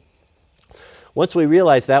 So once we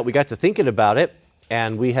realized that, we got to thinking about it,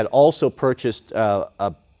 and we had also purchased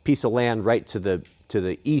a piece of land right to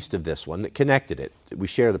the east of this one that connected it. We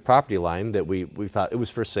share the property line that we thought it was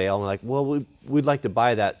for sale, and we're like, well, we'd like to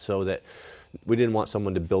buy that so that we didn't want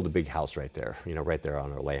someone to build a big house right there, right there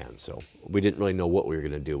on our land. So we didn't really know what we were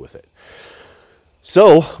going to do with it.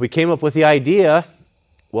 So we came up with the idea,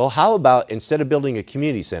 well, how about instead of building a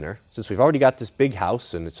community center, since we've already got this big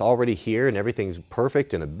house and it's already here and everything's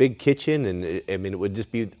perfect and a big kitchen, and it would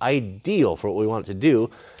just be ideal for what we want to do,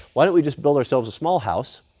 why don't we just build ourselves a small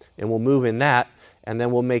house and we'll move in that, and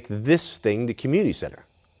then we'll make this thing the community center.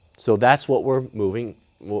 So that's what we're moving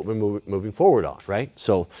forward on, right?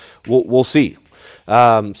 So we'll see.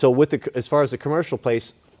 So as far as the commercial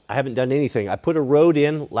place, I haven't done anything. I put a road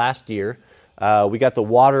in last year. We got the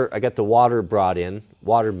water. I got the water brought in,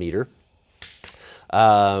 water meter,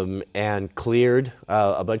 and cleared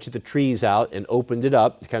a bunch of the trees out and opened it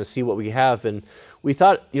up to kind of see what we have. And we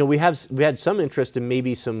thought, we had some interest in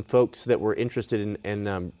maybe some folks that were interested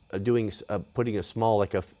in putting a small,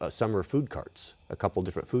 like a summer food carts, a couple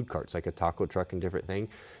different food carts, like a taco truck and different thing.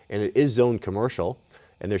 And it is zoned commercial,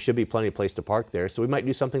 and there should be plenty of place to park there. So we might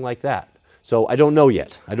do something like that. So I don't know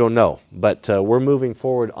yet. I don't know, but we're moving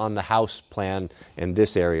forward on the house plan in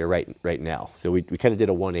this area right now. So we kind of did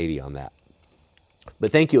a 180 on that.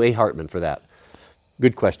 But thank you, A. Hartman, for that.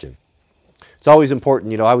 Good question. It's always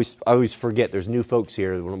important, I always forget there's new folks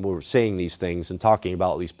here when we're saying these things and talking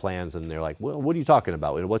about these plans, and they're like, well, what are you talking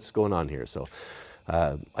about? What's going on here? So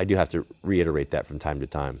I do have to reiterate that from time to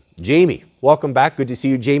time. Jamie, welcome back. Good to see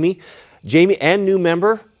you, Jamie. Jamie and new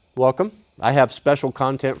member, welcome. I have special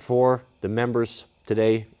content for the members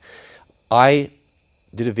today. I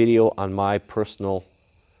did a video on my personal,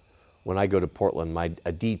 when I go to Portland,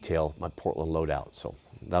 a detail, my Portland loadout. So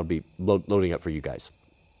that'll be loading up for you guys.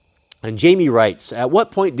 And Jamie writes, at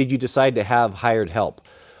what point did you decide to have hired help?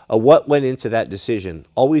 What went into that decision?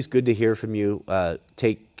 Always good to hear from you.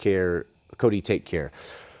 Take care, Cody, take care.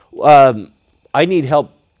 I need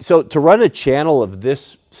help. So to run a channel of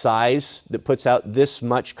this size that puts out this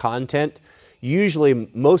much content, usually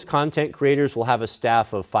most content creators will have a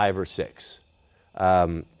staff of 5 or 6.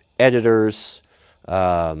 Editors,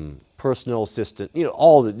 personal assistant,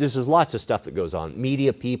 there's lots of stuff that goes on.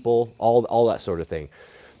 Media people, all that sort of thing.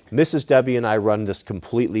 Mrs. W and I run this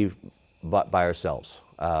completely by ourselves,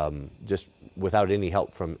 just without any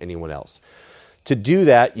help from anyone else. To do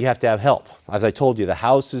that, you have to have help. As I told you, the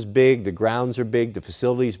house is big, the grounds are big, the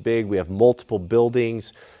facility's big, we have multiple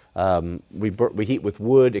buildings, we heat with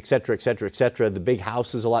wood, et cetera, et cetera, et cetera. The big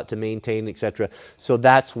house is a lot to maintain, et cetera. So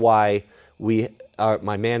that's why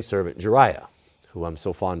my manservant, Jariah, who I'm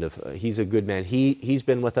so fond of, he's a good man. He's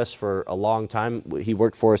been with us for a long time. He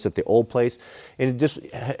worked for us at the old place, and it just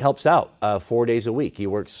helps out 4 days a week. He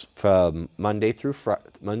works from Monday through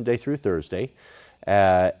Thursday,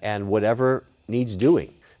 and whatever needs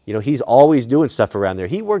doing. He's always doing stuff around there.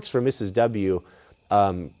 He works for Mrs. W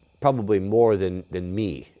probably more than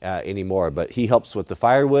me anymore, but he helps with the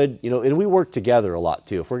firewood, and we work together a lot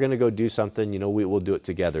too. If we're going to go do something, we'll do it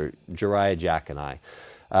together, Jariah, Jack, and I.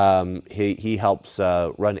 He helps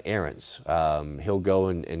run errands. He'll go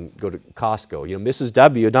and go to Costco. Mrs.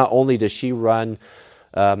 W, not only does she run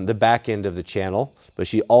the back end of the channel, but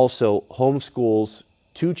she also homeschools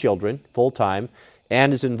 2 children full-time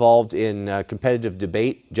and is involved in competitive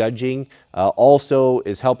debate, judging, also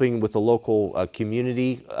is helping with the local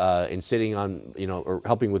community and sitting on, or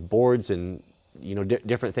helping with boards and,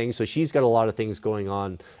 different things. So she's got a lot of things going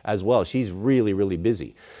on as well. She's really, really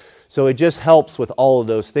busy. So it just helps with all of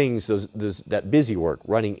those things, that busy work,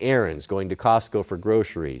 running errands, going to Costco for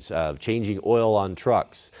groceries, changing oil on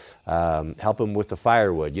trucks, helping with the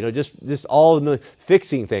firewood, just all the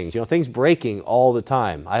fixing things, things breaking all the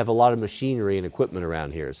time. I have a lot of machinery and equipment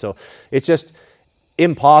around here. So it's just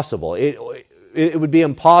impossible. It would be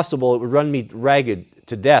impossible. It would run me ragged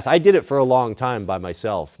to death. I did it for a long time by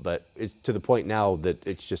myself, but it's to the point now that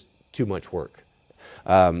it's just too much work.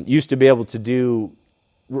 Used to be able to do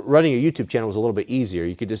running a YouTube channel was a little bit easier.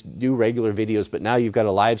 You could just do regular videos, but now you've got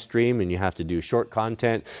a live stream and you have to do short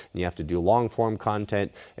content and you have to do long form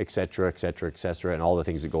content, et cetera, et cetera, et cetera, and all the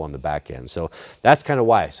things that go on the back end. So that's kind of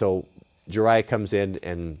why. So Jariah comes in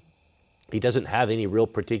and he doesn't have any real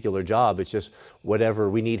particular job. It's just whatever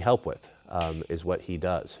we need help with is what he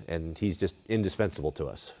does. And he's just indispensable to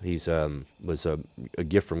us. He's was a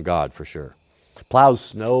gift from God for sure. Plows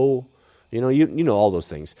snow. You know all those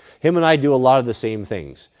things. Him and I do a lot of the same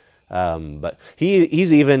things, but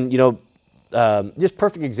he's even just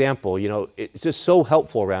perfect example. It's just so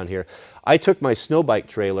helpful around here. I took my snow bike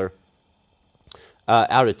trailer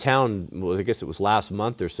out of town, well, I guess it was last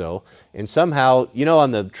month or so, and somehow,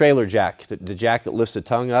 on the trailer jack, the jack that lifts the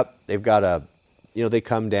tongue up, they've got a, they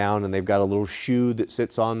come down and they've got a little shoe that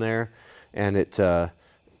sits on there, and it's kind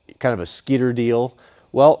of a skidder deal.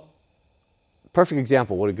 Well, perfect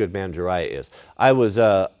example what a good man Jariah is.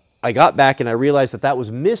 I got back and I realized that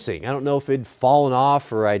was missing. I don't know if it'd fallen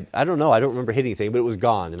off or I don't know. I don't remember hitting anything, but it was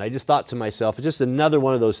gone. And I just thought to myself, it's just another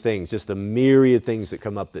one of those things, just the myriad things that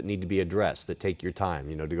come up that need to be addressed, that take your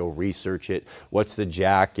time, to go research it. What's the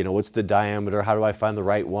jack? What's the diameter? How do I find the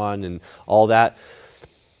right one? And all that.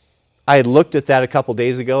 I had looked at that a couple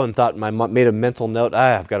days ago and thought, made a mental note,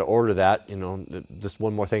 I've got to order that, just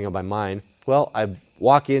one more thing on my mind. Well, I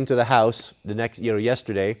walk into the house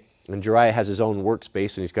yesterday, and Jariah has his own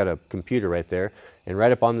workspace, and he's got a computer right there. And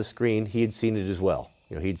right up on the screen, he had seen it as well.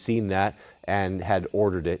 He'd seen that and had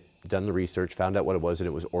ordered it, done the research, found out what it was, and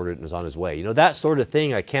it was ordered and was on his way. That sort of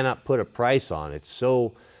thing I cannot put a price on. It's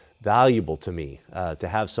so valuable to me to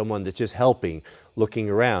have someone that's just helping, looking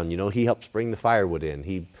around. He helps bring the firewood in.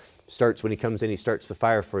 When he comes in, he starts the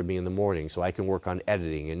fire for me in the morning so I can work on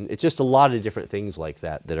editing. And it's just a lot of different things like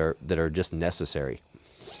that are just necessary.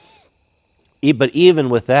 But even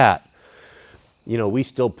with that, we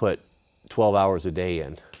still put 12 hours a day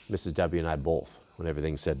in, Mrs. W and I both, when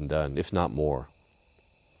everything's said and done, if not more.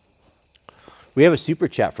 We have a super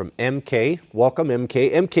chat from MK. Welcome,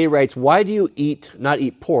 MK. MK writes, why do you not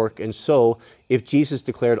eat pork, and so if Jesus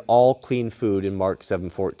declared all clean food in Mark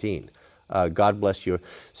 7:14? God bless you.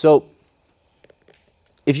 So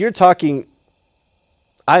if you're talking,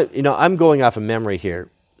 I'm going off of memory here.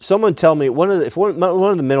 Someone tell me, one of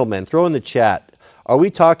the middlemen, throw in the chat, are we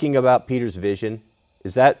talking about Peter's vision?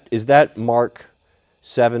 Is that Mark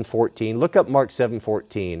 7:14? Look up Mark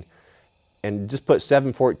 7:14 and just put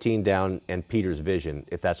 7:14 down and Peter's vision,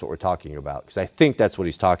 if that's what we're talking about, because I think that's what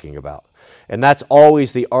he's talking about. And that's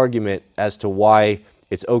always the argument as to why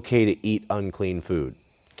it's okay to eat unclean food.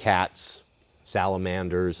 Cats,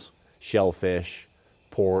 salamanders, shellfish,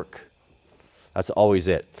 pork. That's always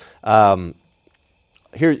it.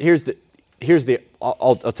 Here's the.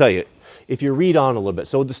 I'll tell you. If you read on a little bit,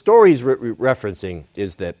 so the story he's referencing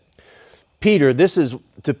is that Peter. This is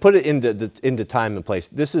to put it into time and place.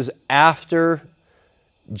 This is after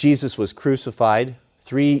Jesus was crucified,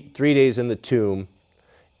 three days in the tomb,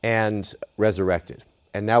 and resurrected.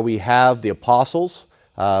 And now we have the apostles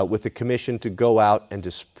with the commission to go out and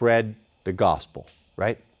to spread the gospel,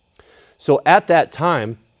 right? So at that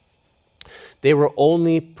time, they were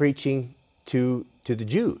only preaching to the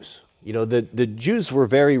Jews. The Jews were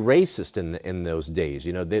very racist in those days.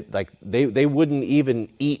 They wouldn't even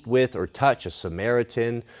eat with or touch a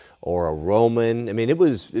Samaritan or a Roman. I mean,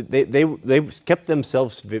 they kept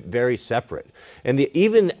themselves very separate. And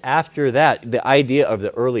even after that, the idea of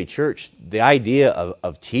the early church, the idea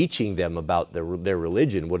of teaching them about their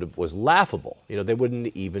religion was laughable. They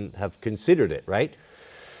wouldn't even have considered it, right?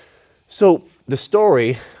 So the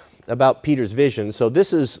story about Peter's vision. So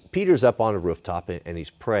Peter's up on a rooftop and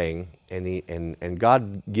he's praying, and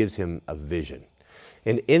God gives him a vision.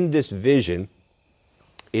 And in this vision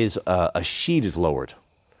is a sheet is lowered.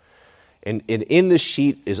 And in the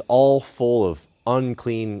sheet is all full of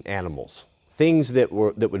unclean animals, things that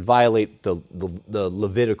would violate the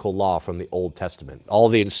Levitical law from the Old Testament. All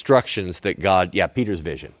the instructions that God, Peter's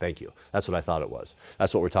vision. Thank you. That's what I thought it was.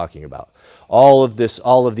 That's what we're talking about. All of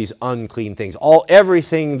these unclean things,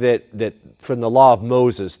 everything that from the law of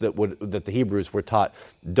Moses that the Hebrews were taught,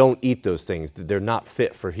 don't eat those things. They're not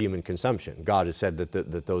fit for human consumption. God has said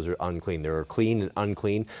that those are unclean. There are clean and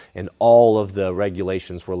unclean, and all of the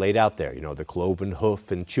regulations were laid out there. The cloven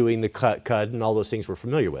hoof and chewing the cud and all those things we're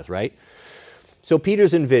familiar with, right? So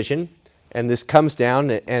Peter's in vision, and this comes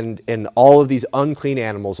down, and all of these unclean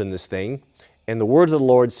animals in this thing, and the word of the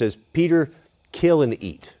Lord says, Peter, kill and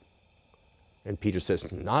eat. And Peter says,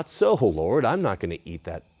 not so, Lord, I'm not going to eat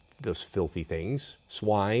those filthy things,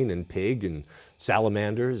 swine and pig and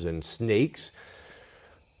salamanders and snakes.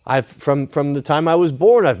 From the time I was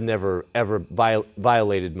born, I've never ever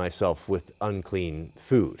violated myself with unclean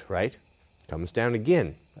food, right? Comes down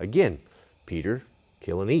again, Peter,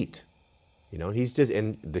 kill and eat. He's just,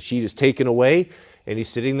 and the sheet is taken away, and he's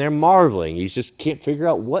sitting there marveling. He just can't figure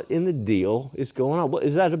out what in the deal is going on. What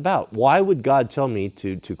is that about? Why would God tell me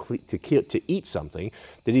to eat something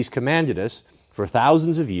that he's commanded us for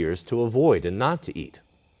thousands of years to avoid and not to eat?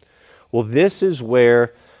 Well, this is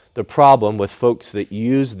where the problem with folks that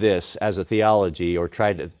use this as a theology or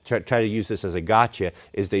try to use this as a gotcha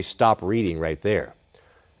is they stop reading right there.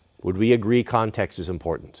 Would we agree context is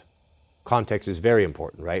important? Context is very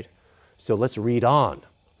important, right? So let's read on.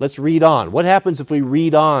 Let's read on. What happens if we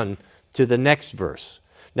read on to the next verse?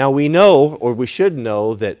 Now we know, or we should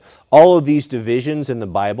know, that all of these divisions in the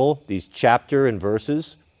Bible, these chapter and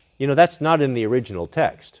verses, that's not in the original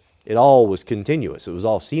text. It all was continuous. It was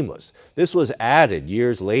all seamless. This was added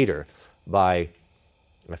years later by,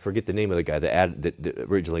 I forget the name of the guy that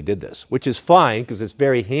originally did this, which is fine because it's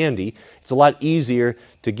very handy. It's a lot easier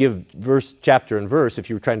to give chapter and verse if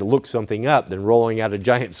you were trying to look something up than rolling out a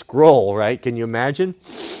giant scroll, right? Can you imagine?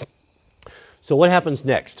 So what happens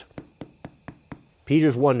next?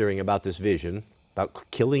 Peter's wondering about this vision, about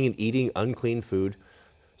killing and eating unclean food.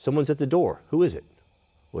 Someone's at the door. Who is it?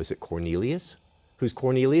 Was it Cornelius? Who's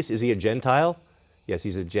Cornelius? Is he a Gentile? Yes,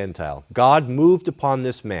 he's a Gentile. God moved upon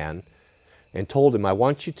this man and told him, I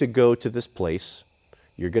want you to go to this place.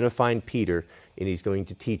 You're going to find Peter, and he's going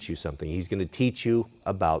to teach you something. He's going to teach you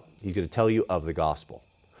he's going to tell you of the gospel.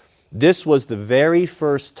 This was the very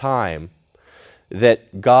first time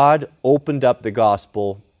that God opened up the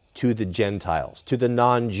gospel to the Gentiles, to the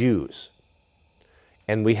non-Jews.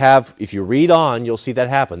 And if you read on, you'll see that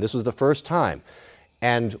happen. This was the first time.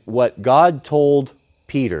 And what God told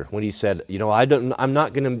Peter when he said, I'm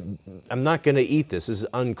not going to eat this. This is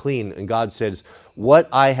unclean. And God says,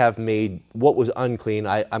 what was unclean,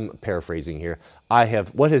 I'm paraphrasing here,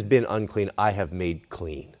 what has been unclean, I have made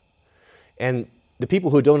clean. And the people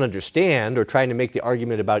who don't understand or trying to make the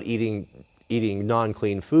argument about eating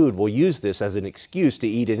non-clean food will use this as an excuse to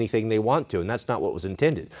eat anything they want to, and that's not what was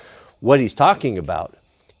intended. What he's talking about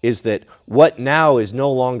is that what now is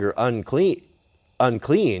no longer unclean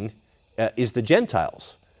is the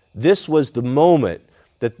Gentiles. This was the moment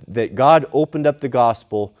that God opened up the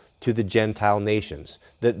gospel to the Gentile nations,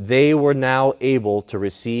 that they were now able to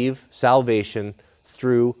receive salvation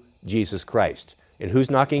through Jesus Christ. And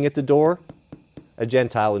who's knocking at the door? A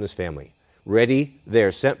Gentile and his family. Ready,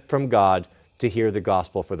 there, sent from God to hear the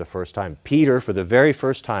gospel for the first time. Peter, for the very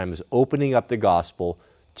first time, is opening up the gospel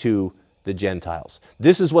to the Gentiles.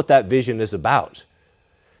 This is what that vision is about.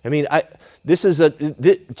 I mean,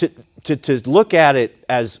 to look at it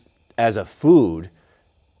as a food,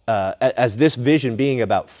 as this vision being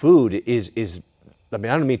about food is. I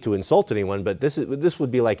mean, I don't mean to insult anyone, but this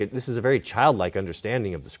would be this is a very childlike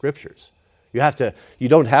understanding of the Scriptures. You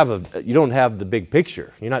don't have the big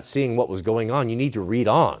picture. You're not seeing what was going on. You need to read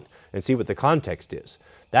on and see what the context is.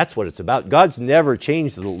 That's what it's about. God's never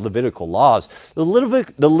changed the Levitical laws. The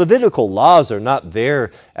Levitical laws are not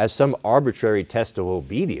there as some arbitrary test of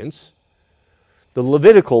obedience. The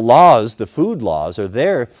Levitical laws, the food laws, are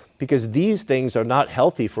there because these things are not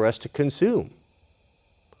healthy for us to consume.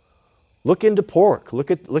 Look into pork. Look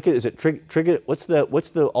at is it trigger? What's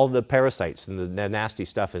all the parasites and the nasty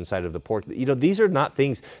stuff inside of the pork? These are not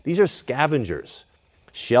things. These are scavengers.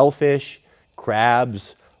 Shellfish,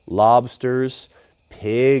 crabs, lobsters,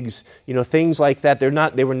 pigs, things like that.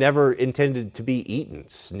 They were never intended to be eaten.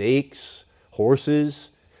 Snakes,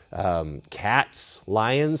 horses, cats,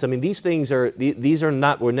 lions. I mean, these things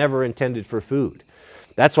were never intended for food.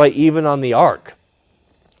 That's why even on the ark,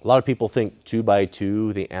 a lot of people think 2 by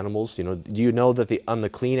 2, the animals, do you know that on the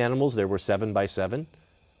clean animals there were 7 by 7?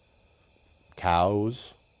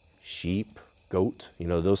 Cows, sheep, goat,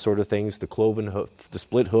 those sort of things, the cloven hoof, the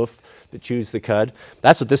split hoof that chews the cud.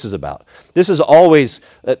 That's what this is about. This is always,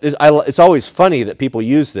 it's always funny that people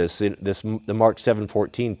use the Mark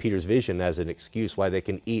 7:14, Peter's vision, as an excuse why they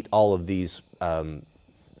can eat all of these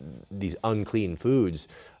unclean foods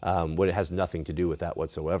when it has nothing to do with that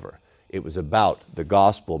whatsoever. It was about the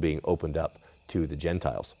gospel being opened up to the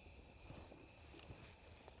Gentiles.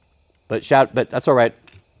 But that's all right.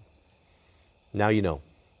 Now you know.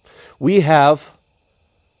 We have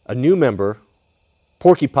a new member,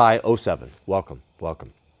 Porky Pie 07. Welcome.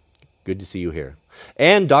 Good to see you here.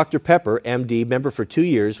 And Dr. Pepper, MD, member for 2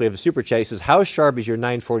 years. We have a super chat. He says, how sharp is your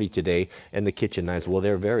 940 today and the kitchen knives? Well,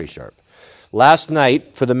 they're very sharp. Last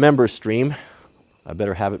night, for the member stream, I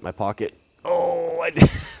better have it in my pocket. Oh, I did.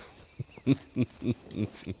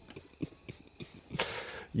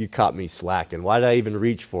 You caught me slacking. Why did I even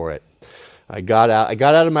reach for it? I got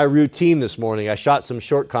out of my routine this morning. I shot some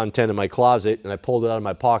short content in my closet, and I pulled it out of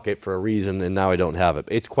my pocket for a reason, and now I don't have it.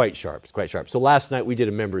 It's quite sharp. So last night we did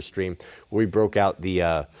a member stream where we broke out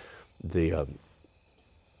the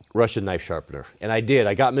Russian knife sharpener. And I did.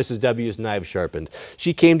 I got Mrs. W's knives sharpened.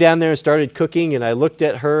 She came down there and started cooking, and I looked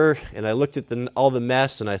at her, and I looked at all the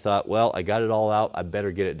mess, and I thought, well, I got it all out. I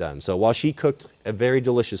better get it done. So while she cooked a very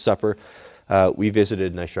delicious supper, we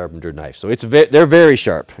visited and I sharpened her knife. So they're very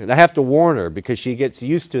sharp. And I have to warn her because she gets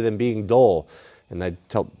used to them being dull. And I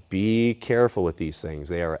tell, be careful with these things.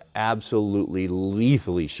 They are absolutely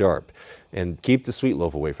lethally sharp. And keep the sweet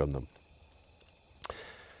loaf away from them.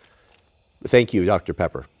 Thank you, Dr.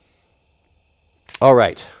 Pepper. All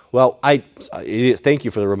right. Well, thank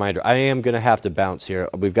you for the reminder. I am going to have to bounce here.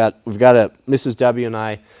 Mrs. W and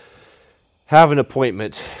I have an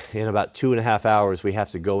appointment in about 2.5 hours. We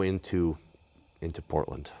have to go into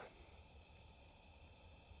Portland.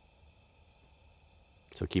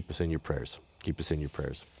 So keep us in your prayers. Keep us in your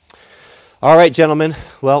prayers. All right, gentlemen.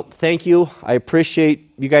 Well, thank you. I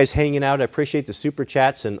appreciate you guys hanging out. I appreciate the super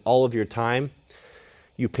chats and all of your time.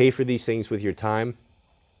 You pay for these things with your time.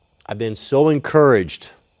 I've been so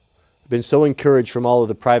encouraged. I've been so encouraged from all of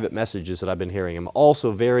the private messages that I've been hearing. I'm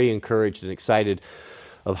also very encouraged and excited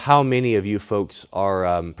of how many of you folks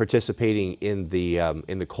are participating in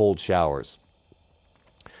the cold showers.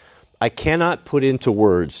 I cannot put into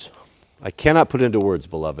words,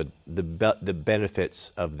 beloved, the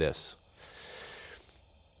benefits of this.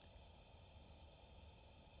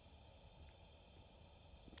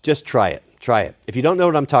 Just try it. Try it. If you don't know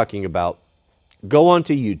what I'm talking about, go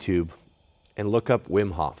onto YouTube and look up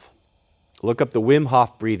Wim Hof. Look up the Wim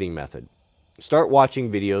Hof breathing method. Start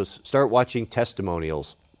watching videos, start watching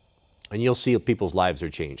testimonials, and you'll see people's lives are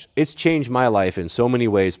changed. It's changed my life in so many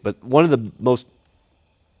ways, but one of the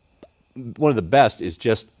best is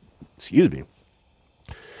just, the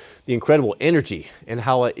incredible energy and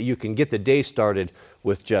how you can get the day started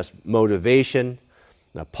with just motivation,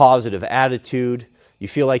 a positive attitude. You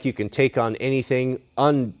feel like you can take on anything,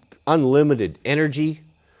 unlimited energy,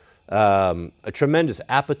 a tremendous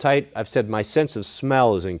appetite. I've said my sense of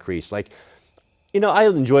smell is increased. I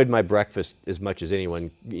enjoyed my breakfast as much as anyone,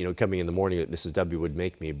 coming in the morning that Mrs. W would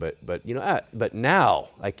make me. But now,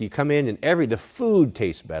 you come in and the food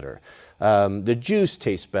tastes better. The juice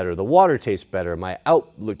tastes better. The water tastes better. My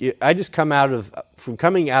outlook, I just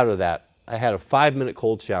coming out of that, I had a 5-minute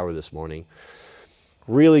cold shower this morning.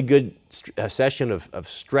 Really good session of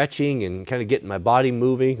stretching and kind of getting my body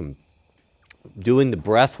moving, and doing the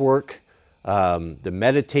breath work, the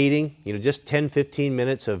meditating, just 10, 15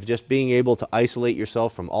 minutes of just being able to isolate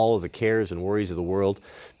yourself from all of the cares and worries of the world,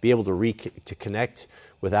 be able to connect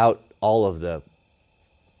without all of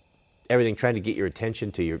everything trying to get your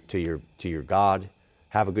attention to your God,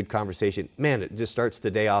 have a good conversation. Man, it just starts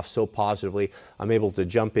the day off so positively. I'm able to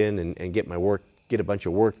jump in and get a bunch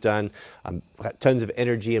of work done. I've got tons of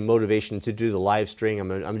energy and motivation to do the live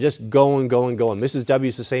stream. I'm just going. Mrs.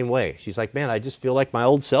 W's the same way. She's like, man, I just feel like my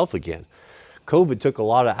old self again. COVID took a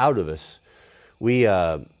lot out of us. We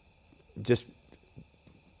just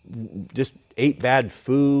ate bad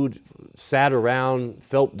food, sat around,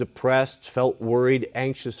 felt depressed, felt worried,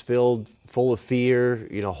 anxious, full of fear,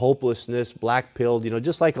 hopelessness, black-pilled,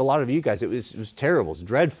 just like a lot of you guys. It was terrible. It's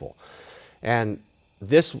dreadful. And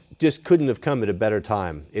this just couldn't have come at a better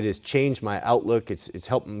time. It has changed my outlook. It's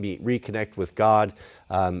helped me reconnect with God.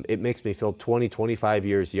 It makes me feel 20, 25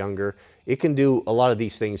 years younger. It can do a lot of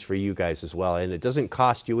these things for you guys as well, and it doesn't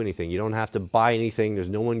cost you anything. You don't have to buy anything.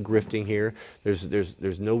 There's no one grifting here.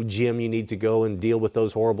 There's no gym you need to go and deal with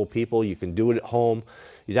those horrible people. You can do it at home.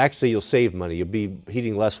 You'll save money. You'll be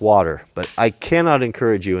heating less water, but I cannot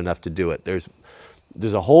encourage you enough to do it. There's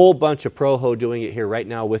a whole bunch of Proho doing it here right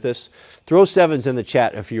now with us. Throw 7s in the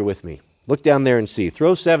chat if you're with me. Look down there and see.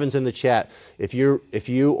 Throw 7s in the chat if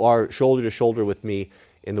you are shoulder to shoulder with me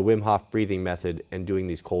in the Wim Hof breathing method and doing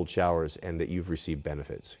these cold showers, and that you've received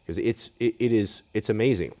benefits, because it's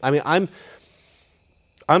amazing. I mean,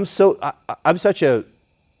 I'm such a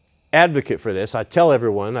advocate for this. I tell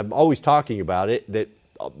everyone, I'm always talking about it, that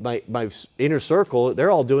my inner circle,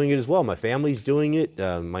 they're all doing it as well. My family's doing it.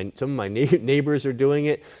 Some of my neighbors are doing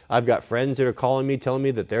it. I've got friends that are calling me, telling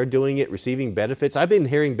me that they're doing it, receiving benefits. I've been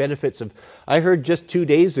hearing benefits I heard just 2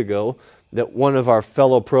 days ago that one of our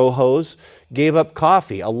fellow Prohos gave up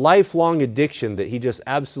coffee, a lifelong addiction that he just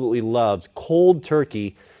absolutely loves, cold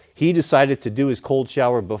turkey. He decided to do his cold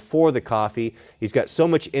shower before the coffee. He's got so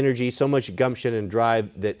much energy, so much gumption and drive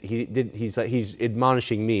that he's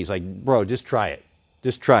admonishing me. He's like, bro, just try it.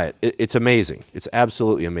 Just try it. It's amazing. It's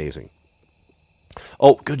absolutely amazing.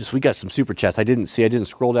 Oh, goodness, we got some super chats. I didn't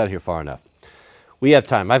scroll down here far enough. We have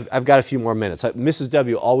time. I've got a few more minutes. Mrs.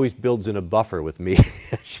 W always builds in a buffer with me.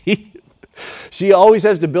 She always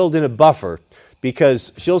has to build in a buffer,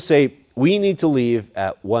 because she'll say, we need to leave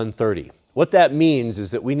at 1:30. What that means is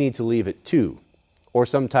that we need to leave at 2, or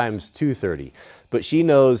sometimes 2:30. But she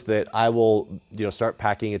knows that I will, start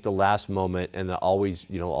packing at the last moment, and there'll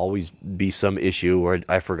always be some issue where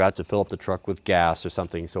I forgot to fill up the truck with gas or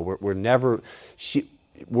something. So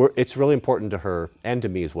it's really important to her and to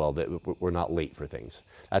me as well that we're not late for things.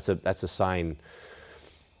 That's a sign.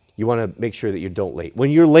 You want to make sure that you don't late.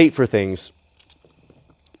 When you're late for things,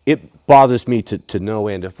 It bothers me to no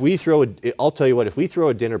end. If we throw I'll tell you what, if we throw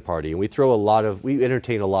a dinner party and we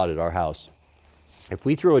entertain a lot at our house. If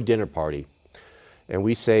we throw a dinner party and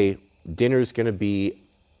we say dinner's going to be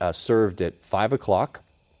served at 5 o'clock,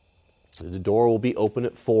 the door will be open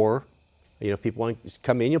at 4. People want to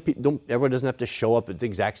come in. Everyone doesn't have to show up at the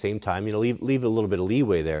exact same time. Leave a little bit of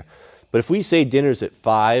leeway there. But if we say dinner's at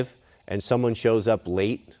 5 and someone shows up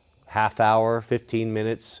late, half hour, 15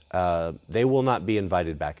 minutes, they will not be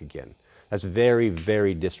invited back again. That's very,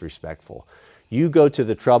 very disrespectful. You go to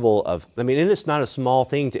the trouble of, and it's not a small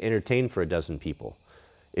thing to entertain for a dozen people.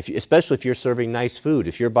 Especially if you're serving nice food.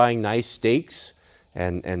 If you're buying nice steaks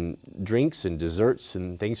and drinks and desserts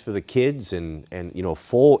and things for the kids and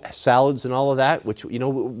full salads and all of that, which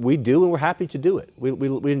we do, and we're happy to do it.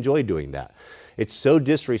 We enjoy doing that. It's so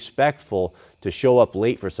disrespectful to show up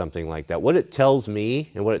late for something like that. What it tells me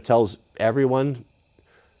and what it tells everyone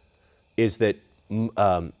is that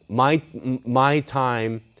my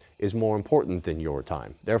time is more important than your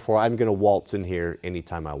time. Therefore, I'm going to waltz in here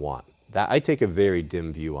anytime I want. I take a very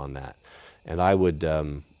dim view on that, and I would.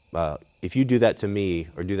 If you do that to me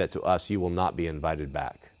or do that to us, you will not be invited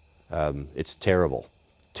back. It's terrible.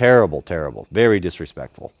 Terrible, terrible. Very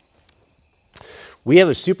disrespectful. We have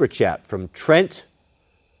a super chat from Trent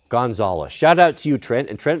Gonzalez. Shout out to you, Trent.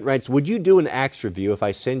 And Trent writes, would you do an axe review if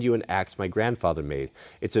I send you an axe my grandfather made?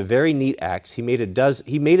 It's a very neat axe. He made a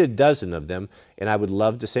dozen of them, and I would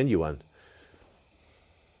love to send you one.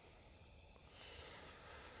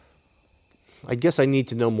 I guess I need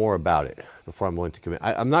to know more about it before I'm willing to commit.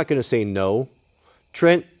 I'm not going to say no.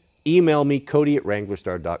 Trent, email me,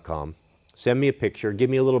 Cody@WranglerStar.com. Send me a picture. Give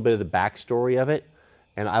me a little bit of the backstory of it,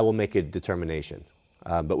 and I will make a determination.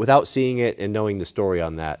 But without seeing it and knowing the story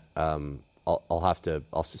on that,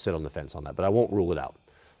 I'll sit on the fence on that. But I won't rule it out.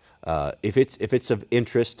 If it's of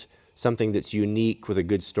interest, something that's unique with a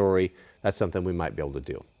good story, that's something we might be able to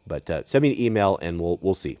do. But send me an email, and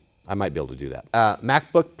we'll see. I might be able to do that.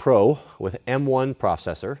 MacBook Pro with M1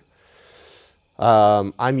 processor.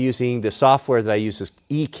 I'm using the software that I use is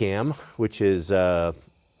Ecamm, which is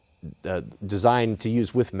designed to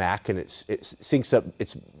use with Mac, and it syncs up.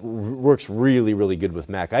 It works really, really good with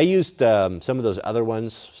Mac. I used some of those other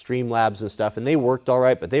ones, Streamlabs and stuff, and they worked all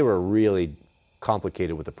right, but they were really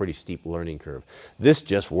complicated with a pretty steep learning curve. This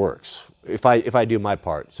just works if I do my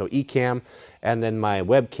part. So Ecamm. And then my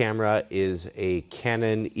web camera is a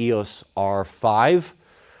Canon EOS R5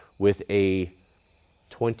 with a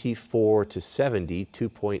 24-70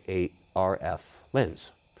 2.8 RF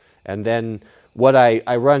lens. And then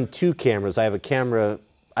I run two cameras. I have a camera.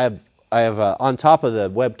 I have on top of the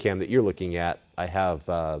webcam that you're looking at, I have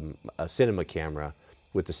a cinema camera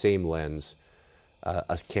with the same lens,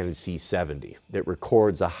 a Canon C70 that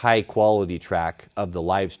records a high quality track of the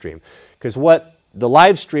live stream. Because what the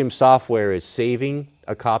live stream software is saving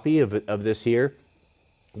a copy of this here,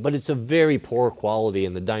 but it's a very poor quality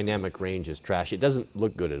and the dynamic range is trash. It doesn't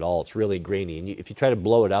look good at all. It's really grainy. And if you try to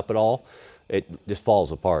blow it up at all, it just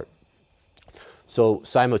falls apart. So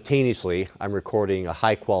simultaneously, I'm recording a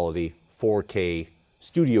high quality 4K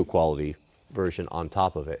studio quality version on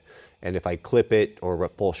top of it. And if I clip it or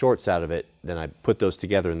pull shorts out of it, then I put those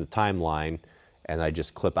together in the timeline and I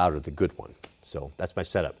just clip out of the good one. So that's my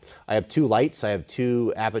setup. I have two lights. I have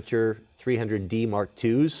two Aperture 300D Mark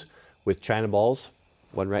IIs with China balls,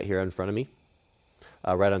 one right here in front of me,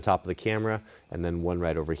 right on top of the camera, and then one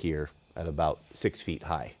right over here at about 6 feet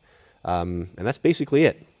high. And that's basically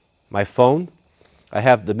it. My phone, I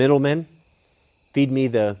have the middlemen feed me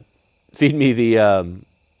the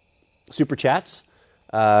super chats,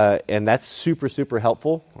 and that's super, super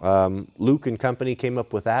helpful. Luke and company came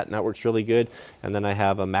up with that, and that works really good. And then I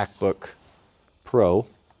have a MacBook Pro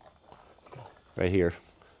right here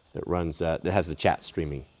that runs that has the chat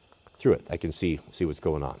streaming through it. I can see what's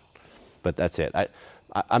going on, but that's it.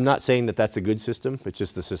 I'm not saying that that's a good system. It's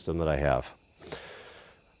just the system that I have.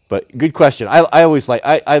 But good question. I always like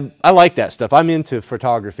I like that stuff. I'm into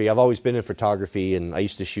photography. I've always been in photography, and I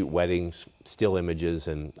used to shoot weddings, still images,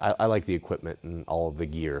 and I like the equipment and all of the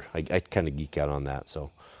gear. I kind of geek out on that.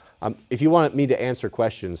 So if you want me to answer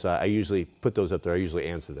questions, I usually put those up there. I usually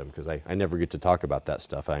answer them because I never get to talk about that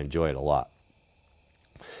stuff. I enjoy it a lot.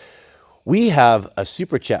 We have a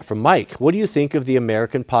super chat from Mike. What do you think of the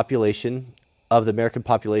American population?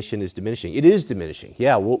 Is diminishing. It is diminishing.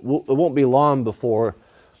 Yeah, it won't be long before.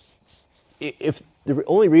 If the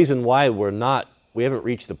only reason why we haven't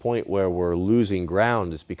reached the point where we're losing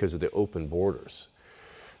ground is because of the open borders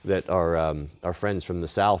that our friends from the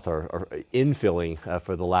South are infilling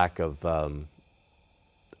for the lack of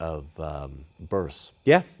of births.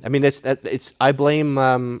 Yeah, I mean, I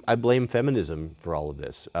blame feminism for all of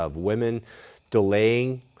this, of women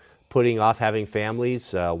delaying, putting off having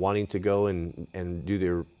families, wanting to go and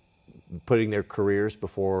do putting their careers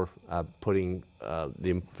before putting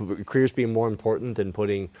the careers being more important than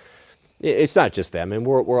putting. It's not just them, and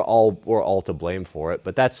we're all to blame for it.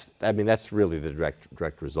 But that's really the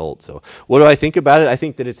direct result. So what do I think about it? I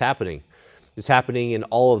think that it's happening. It's happening in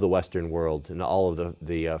all of the Western world, in all of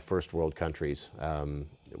the first world countries,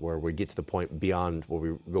 where we get to the point beyond where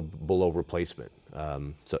we go below replacement.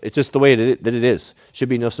 So it's just the way that it is. Should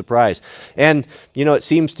be no surprise. And it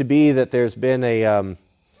seems to be that there's been an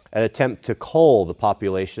attempt to cull the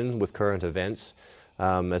population with current events,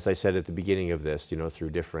 as I said at the beginning of this, through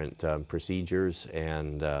different procedures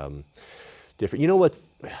and different. You know what?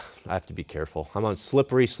 I have to be careful. I'm on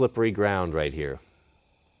slippery ground right here.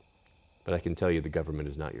 But I can tell you the government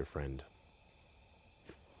is not your friend.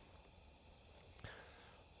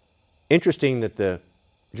 Interesting that the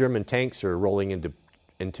German tanks are rolling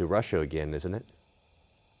into Russia again, isn't it?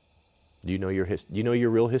 Do you know your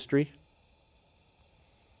real history?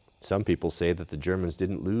 Some people say that the Germans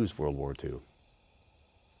didn't lose World War II.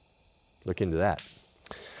 Look into that.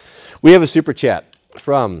 We have a super chat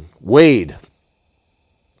from Wade.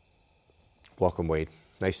 Welcome, Wade.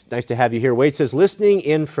 Nice to have you here. Wade says, listening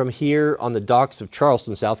in from here on the docks of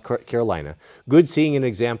Charleston, South Carolina. Good seeing an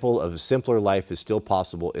example of a simpler life is still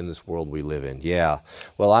possible in this world we live in. Yeah.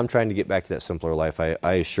 Well, I'm trying to get back to that simpler life, I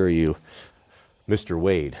assure you, Mr.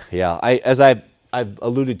 Wade. Yeah. As I've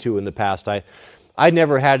alluded to in the past, I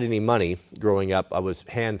never had any money growing up. I was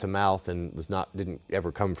hand to mouth and didn't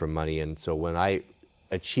ever come from money. And so when I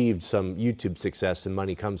achieved some YouTube success and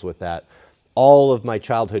money comes with that, all of my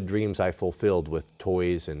childhood dreams I fulfilled with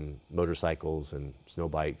toys and motorcycles and snow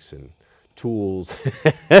bikes and tools.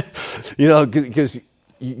 Because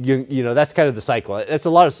that's kind of the cycle. It's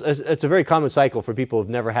a very common cycle for people who've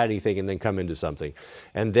never had anything and then come into something,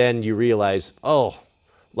 and then you realize, oh,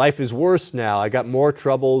 life is worse now. I got more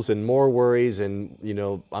troubles and more worries, and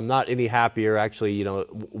I'm not any happier. Actually,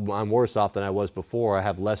 I'm worse off than I was before. I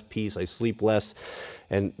have less peace. I sleep less,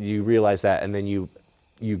 and you realize that, and then you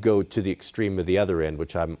go to the extreme of the other end,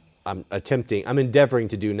 which I'm endeavoring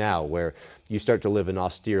to do now, where you start to live an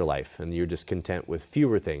austere life and you're just content with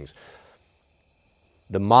fewer things.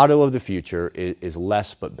 The motto of the future is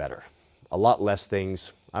less but better. A lot less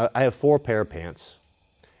things. I have 4 pair of pants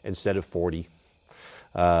instead of 40.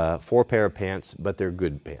 4 pair of pants, but they're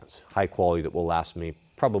good pants, high quality, that will last me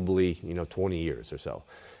probably 20 years or so.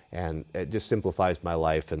 And it just simplifies my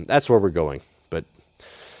life, and that's where we're going. But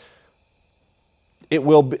it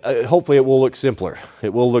will be, hopefully it will look simpler.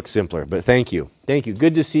 It will look simpler, but thank you. Thank you.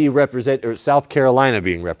 Good to see you South Carolina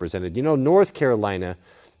being represented. North Carolina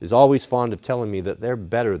is always fond of telling me that they're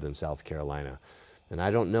better than South Carolina. And I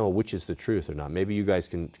don't know which is the truth or not. Maybe you guys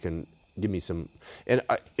can give me some. And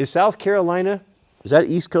is South Carolina, is that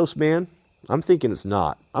East Coast man? I'm thinking it's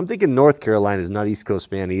not. I'm thinking North Carolina is not East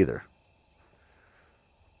Coast man either.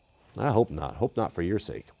 I hope not. Hope not for your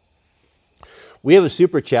sake. We have a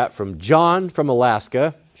super chat from John from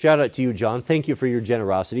Alaska. Shout out to you, John. Thank you for your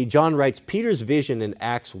generosity. John writes, Peter's vision in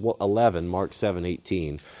Acts 11, Mark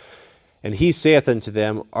 7:18. And he saith unto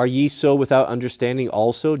them, Are ye so without understanding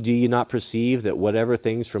also? Do ye not perceive that whatever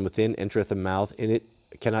things from within entereth a mouth, in it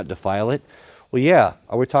cannot defile it? Well, yeah.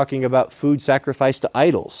 Are we talking about food sacrificed to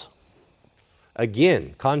idols?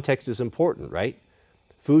 Again, context is important, right?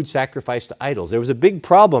 Food sacrificed to idols. There was a big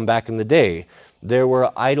problem back in the day. There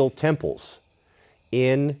were idol temples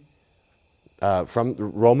from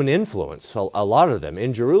Roman influence, a lot of them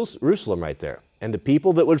in Jerusalem right there. And the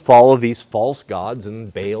people that would follow these false gods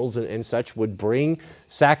and Baals and such would bring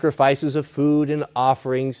sacrifices of food and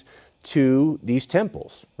offerings to these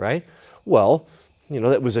temples, right? Well,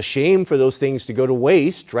 it was a shame for those things to go to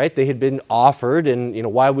waste, right? They had been offered,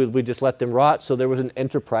 and why would we just let them rot? So there was an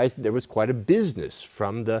enterprise, there was quite a business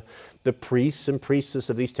from the priests and priestesses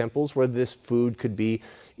of these temples where this food could be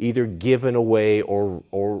either given away or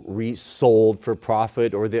resold for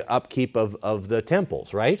profit, or the upkeep of the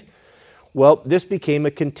temples, right? Well, this became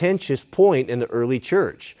a contentious point in the early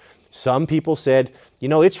church. Some people said,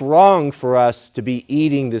 it's wrong for us to be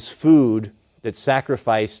eating this food that's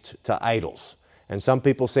sacrificed to idols. And some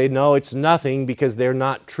people say, no, it's nothing because they're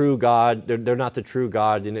not true God. They're not the true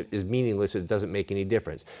God, and it is meaningless. It doesn't make any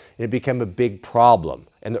difference. And it became a big problem,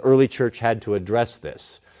 and the early church had to address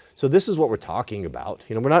this. So this is what we're talking about.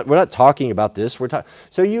 We're not talking about this.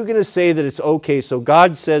 So you're going to say that it's okay. So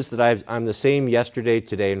God says that I'm the same yesterday,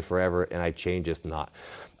 today, and forever, and I changeth not.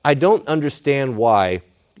 I don't understand why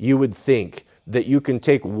you would think that you can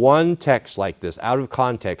take one text like this out of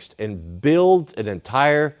context and build an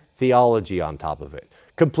entire theology on top of it,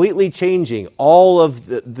 completely changing all of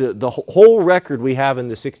the whole record we have in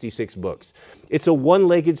the 66 books. It's a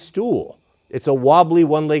one-legged stool. It's a wobbly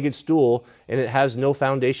one-legged stool, and it has no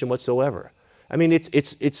foundation whatsoever. I mean,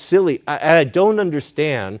 it's silly. I don't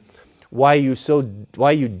understand why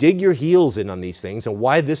you dig your heels in on these things and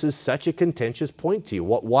why this is such a contentious point to you.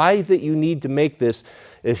 Why that you need to make this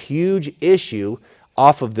a huge issue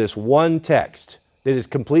off of this one text that is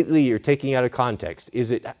completely, you're taking out of context.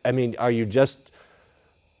 Are you just,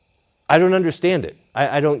 I don't understand it.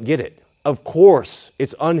 I don't get it. Of course,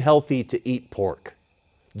 it's unhealthy to eat pork.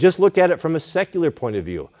 Just look at it from a secular point of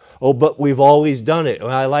view. Oh, but we've always done it.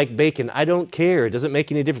 I like bacon. I don't care. It doesn't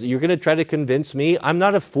make any difference. You're going to try to convince me? I'm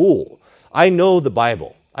not a fool. I know the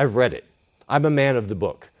Bible. I've read it. I'm a man of the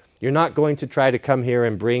book. You're not going to try to come here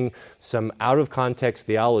and bring some out-of-context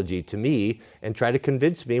theology to me and try to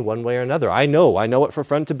convince me one way or another. I know it from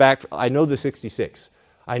front to back. I know the 66.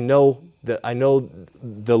 I know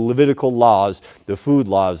the Levitical laws, the food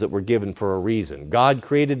laws that were given for a reason. God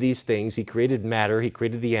created these things. He created matter. He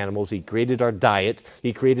created the animals. He created our diet.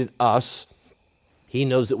 He created us. He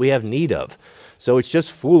knows that we have need of. So it's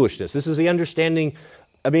just foolishness. This is the understanding.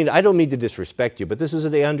 I mean, I don't mean to disrespect you, but this is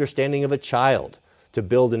the understanding of a child, to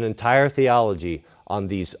build an entire theology on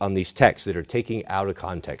these texts that are taking out of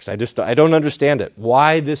context. I don't understand it.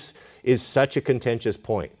 Why this is such a contentious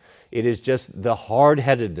point. It is just the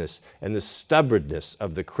hard-headedness and the stubbornness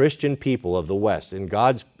of the Christian people of the West in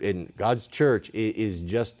God's church is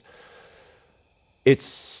just, it's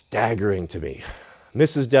staggering to me.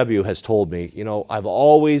 Mrs. W has told me, I've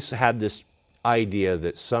always had this idea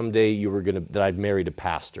that someday that I'd married a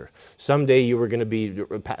pastor. Someday you were going to be,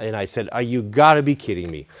 and I said, you got to be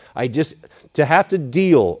kidding me. To have to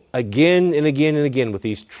deal again and again and again with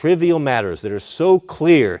these trivial matters that are so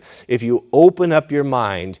clear, if you open up your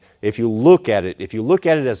mind, if you look at it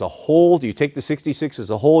as a whole, you take the 66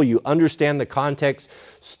 as a whole, you understand the context,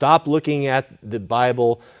 stop looking at the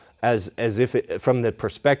Bible as if from the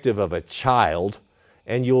perspective of a child,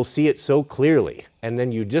 and you'll see it so clearly. And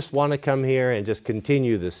then you just want to come here and just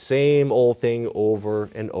continue the same old thing over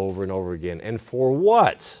and over and over again. And for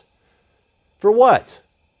what? For what?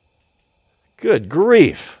 Good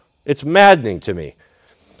grief. It's maddening to me.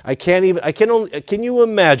 Can you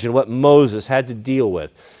imagine what Moses had to deal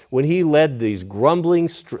with when he led these grumbling,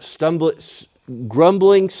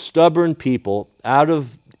 stubborn people out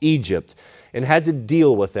of Egypt and had to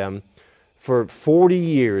deal with them for 40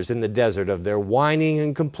 years in the desert of their whining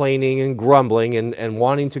and complaining and grumbling and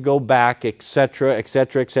wanting to go back, etc.,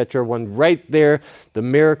 etc., etc., when right there the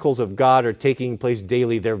miracles of God are taking place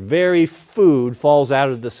daily. Their very food falls out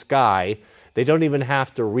of the sky. They don't even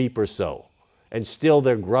have to reap or sow. And still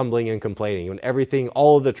they're grumbling and complaining when everything,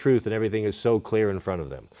 all of the truth and everything is so clear in front of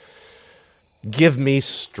them. Give me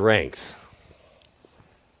strength.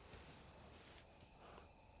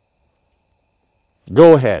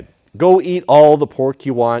 Go ahead. Go eat all the pork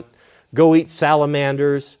you want. Go eat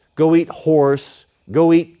salamanders. Go eat horse.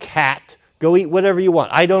 Go eat cat. Go eat whatever you want.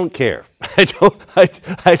 I don't care. I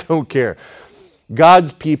don't care.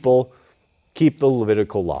 God's people keep the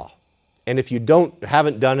Levitical law. And if you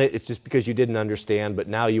haven't done it, it's just because you didn't understand, but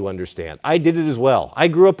now you understand. I did it as well. I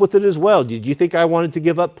grew up with it as well. Did you think I wanted to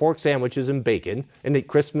give up pork sandwiches and bacon and eat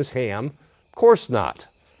Christmas ham? Of course not.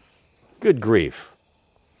 Good grief.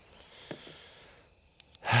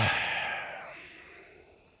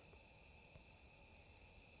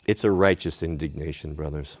 It's a righteous indignation,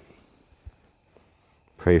 brothers.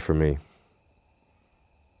 Pray for me.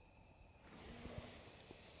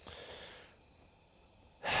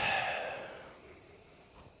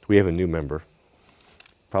 We have a new member,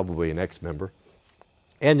 probably an ex-member,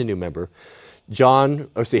 and a new member, Nick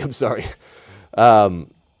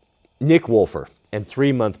Wolfer, and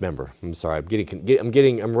 3-month member. I'm sorry,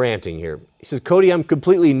 I'm ranting here. He says, Cody, I'm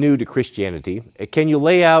completely new to Christianity. Can you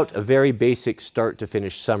lay out a very basic start to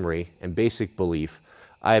finish summary and basic belief?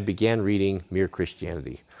 I began reading Mere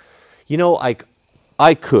Christianity. I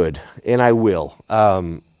could, and I will.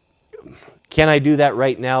 Can I do that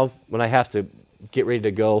right now when I have to get ready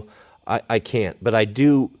to go? I can't, but I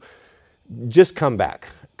do. Just come back,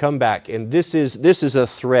 and this is a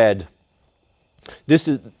thread. This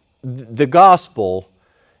is the gospel,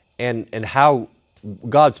 and how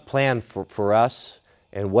God's plan for us,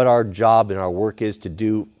 and what our job and our work is to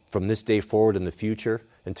do from this day forward in the future,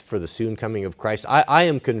 and for the soon coming of Christ. I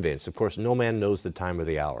am convinced. Of course, no man knows the time or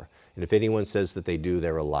the hour, and if anyone says that they do,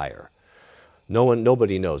 they're a liar.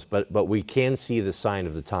 Nobody knows, but we can see the sign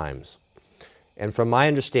of the times. And from my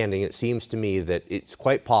understanding, it seems to me that it's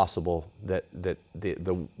quite possible that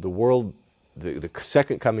the world, the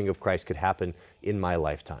second coming of Christ could happen in my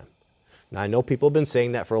lifetime. Now, I know people have been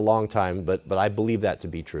saying that for a long time, but I believe that to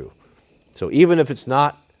be true. So even if it's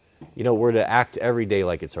not, we're to act every day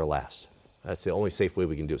like it's our last. That's the only safe way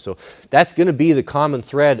we can do it. So that's going to be the common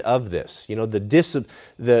thread of this.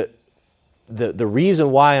 The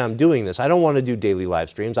reason why I'm doing this, I don't want to do daily live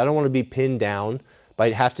streams. I don't want to be pinned down by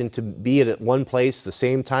having to be at one place the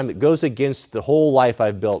same time. It goes against the whole life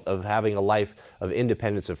I've built of having a life of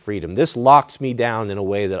independence, of freedom. This locks me down in a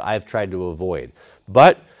way that I've tried to avoid.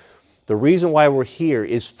 But the reason why we're here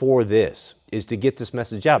is for this, is to get this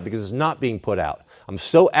message out, because it's not being put out. I'm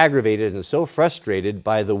so aggravated and so frustrated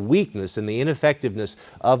by the weakness and the ineffectiveness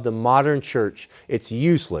of the modern church. It's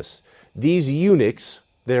useless. These eunuchs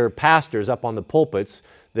that are pastors up on the pulpits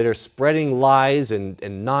that are spreading lies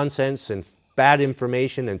and nonsense and bad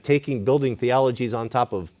information and building theologies on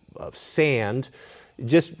top of sand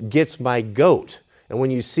just gets my goat. And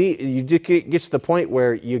when you see, it gets to the point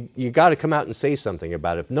where you got to come out and say something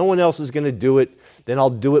about it. If no one else is going to do it, then I'll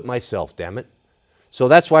do it myself, damn it. So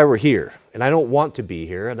that's why we're here. And I don't want to be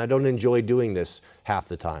here, and I don't enjoy doing this half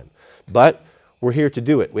the time. But we're here to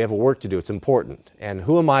do it. We have a work to do. It's important. And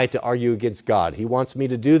who am I to argue against God? He wants me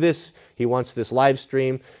to do this. He wants this live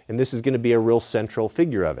stream, and this is going to be a real central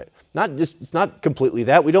figure of it. It's not completely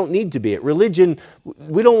that. We don't need to be it. Religion,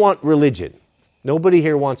 we don't want religion. Nobody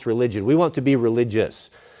here wants religion. We want to be religious.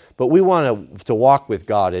 But we want to walk with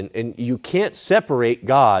God. And you can't separate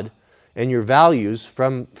God and your values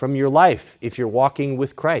from your life if you're walking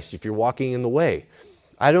with Christ, if you're walking in the way.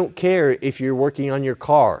 I don't care if you're working on your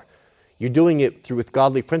car. You're doing it with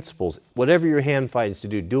godly principles. Whatever your hand finds to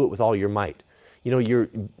do it with all your might.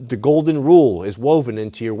 The golden rule is woven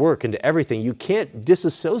into your work, into everything. You can't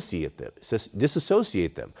disassociate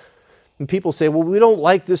them. And people say, well, we don't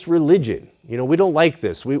like this religion. We don't like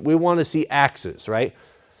this. We want to see axes, right?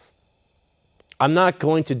 I'm not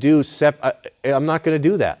going to do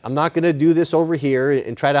that. I'm not going to do this over here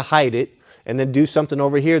and try to hide it and then do something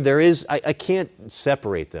over here. I can't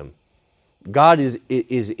separate them. God is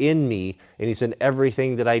in me, and He's in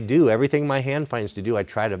everything that I do. Everything my hand finds to do, I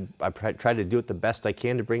try to do it the best I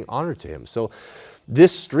can to bring honor to Him. So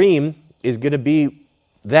this stream is going to be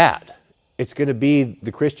that. It's going to be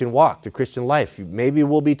the Christian walk, the Christian life. Maybe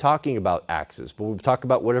we'll be talking about axes, but we'll talk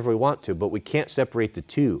about whatever we want to, but we can't separate the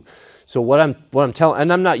two. So what I'm telling,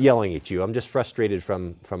 and I'm not yelling at you, I'm just frustrated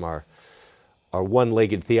from our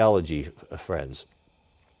one-legged theology friends,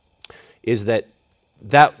 is that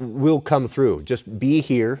will come through. Just be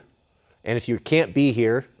here, and if you can't be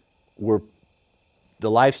here, the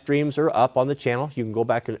live streams are up on the channel. You can go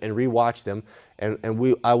back and rewatch them, and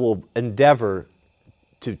I will endeavor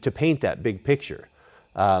to paint that big picture.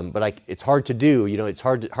 But it's hard to do. It's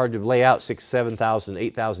hard to lay out 6,000, 7,000,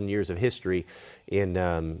 8,000 years of history at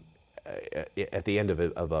the end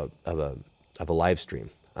of a live stream.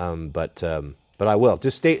 But I will.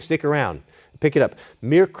 Just stick around. Pick it up.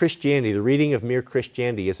 Mere Christianity, the reading of Mere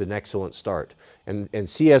Christianity is an excellent start. And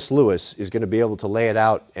C.S. Lewis is going to be able to lay it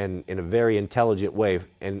out in a very intelligent way,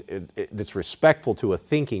 and it's respectful to a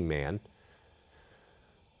thinking man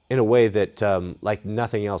in a way that like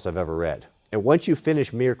nothing else I've ever read. And once you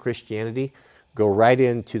finish Mere Christianity, go right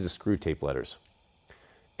into the Screwtape Letters.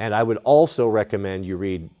 And I would also recommend you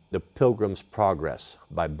read The Pilgrim's Progress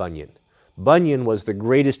by Bunyan. Bunyan was the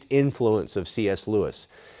greatest influence of C.S. Lewis.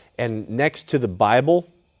 And next to the Bible,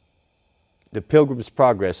 The Pilgrim's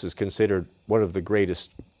Progress is considered one of the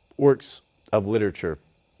greatest works of literature,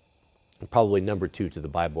 probably number 2 to the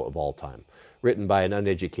Bible of all time, written by an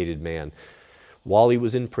uneducated man while he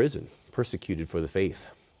was in prison, persecuted for the faith.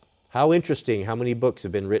 How interesting how many books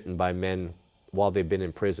have been written by men while they've been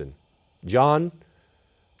in prison. John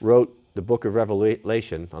wrote the book of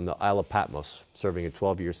Revelation on the Isle of Patmos, serving a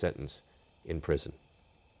 12-year sentence in prison.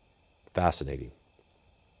 Fascinating.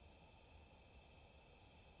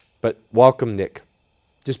 But welcome, Nick.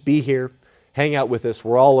 Just be here. Hang out with us.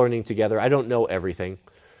 We're all learning together. I don't know everything.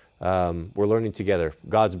 We're learning together.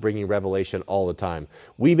 God's bringing revelation all the time.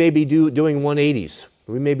 We may be doing 180s.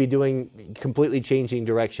 We may be doing completely changing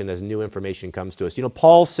direction as new information comes to us.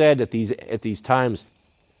 Paul said at these times,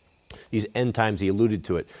 these end times, he alluded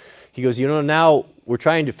to it. He goes, now we're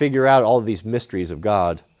trying to figure out all of these mysteries of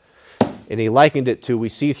God. And he likened it to, we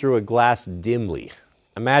see through a glass dimly.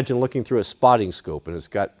 Imagine looking through a spotting scope and it's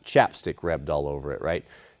got chapstick rubbed all over it, right?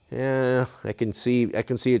 Yeah, I can see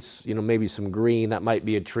it's, maybe some green, that might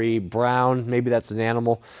be a tree, brown, maybe that's an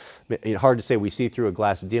animal. Hard to say, we see through a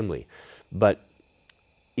glass dimly. But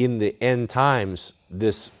in the end times,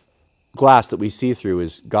 this glass that we see through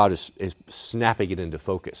is God is snapping it into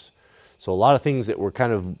focus. So a lot of things that were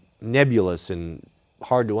kind of nebulous and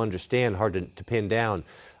hard to understand, hard to pin down,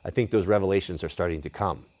 I think those revelations are starting to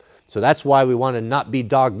come. So that's why we want to not be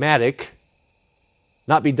dogmatic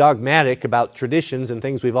about traditions and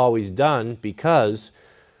things we've always done, because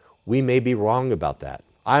we may be wrong about that.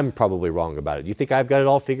 I'm probably wrong about it. You think I've got it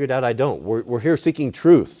all figured out? I don't. We're here seeking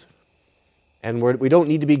truth. And we don't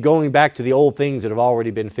need to be going back to the old things that have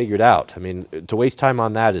already been figured out. I mean, to waste time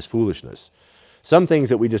on that is foolishness. Some things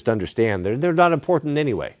that we just understand, they're not important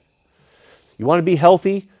anyway. You want to be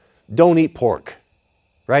healthy? Don't eat pork,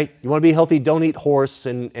 right? You want to be healthy? Don't eat horse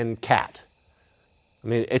and cat. I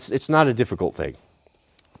mean, it's not a difficult thing.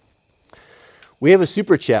 We have a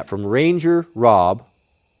super chat from Ranger Rob,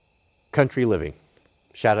 Country Living.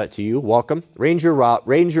 Shout out to you. Welcome. Ranger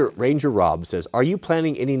Rob says, are you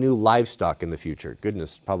planning any new livestock in the future?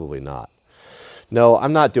 Goodness, probably not. No,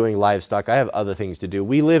 I'm not doing livestock. I have other things to do.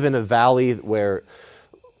 We live in a valley where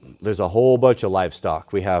there's a whole bunch of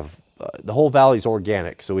livestock. We have, the whole valley's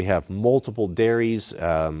organic, so we have multiple dairies.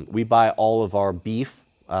 We buy all of our beef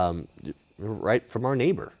right from our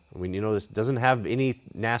neighbor. This doesn't have any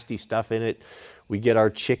nasty stuff in it. We get our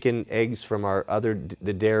chicken eggs from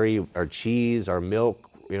the dairy, our cheese, our milk,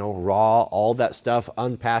 raw, all that stuff,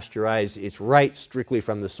 unpasteurized. It's right strictly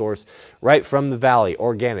from the source, right from the valley,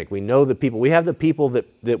 organic. We know the people. We have the people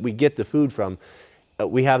that we get the food from.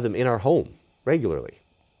 We have them in our home regularly.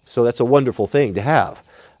 So that's a wonderful thing to have.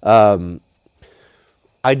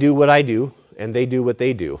 I do what I do, and they do what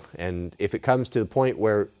they do. And if it comes to the point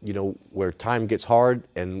where, where time gets hard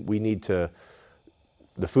and we need to,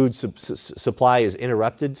 the food supply is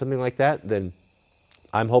interrupted, something like that, then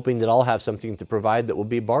I'm hoping that I'll have something to provide that will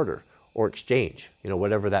be barter or exchange,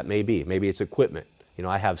 whatever that may be. Maybe it's equipment.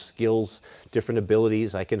 I have skills, different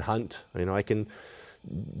abilities. I can hunt, I can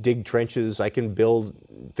dig trenches, I can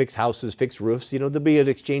fix houses, fix roofs. There'll be an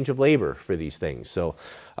exchange of labor for these things. So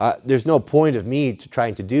there's no point of me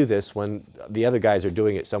trying to do this when the other guys are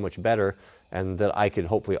doing it so much better, and that I could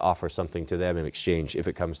hopefully offer something to them in exchange if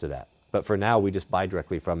it comes to that. But for now, we just buy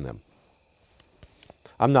directly from them.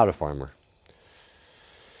 I'm not a farmer.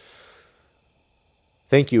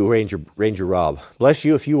 Thank you, Ranger Rob. Bless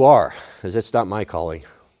you if you are, because it's not my calling.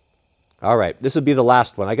 All right, this will be the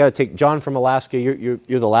last one. I got to take John from Alaska. You're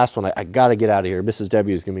the last one. I got to get out of here. Mrs.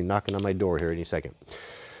 W is going to be knocking on my door here any second.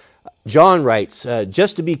 John writes,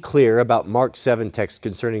 just to be clear about Mark 7 text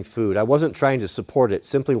concerning food, I wasn't trying to support it,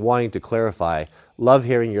 simply wanting to clarify. Love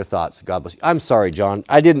hearing your thoughts. God bless you. I'm sorry, John.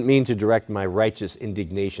 I didn't mean to direct my righteous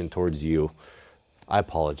indignation towards you. I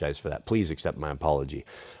apologize for that. Please accept my apology.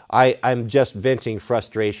 I'm just venting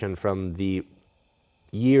frustration from the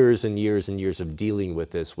years and years and years of dealing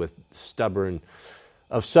with this, with suffering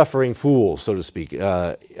fools, so to speak,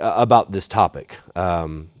 about this topic.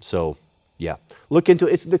 So, yeah, look into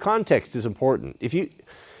it. The context is important.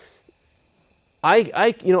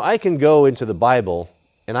 I can go into the Bible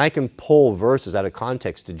and I can pull verses out of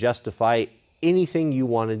context to justify anything you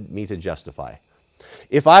wanted me to justify.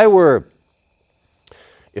 If I were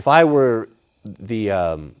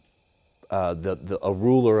a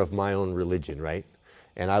ruler of my own religion, right?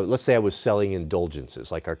 And let's say I was selling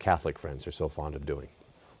indulgences, like our Catholic friends are so fond of doing.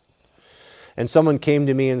 And someone came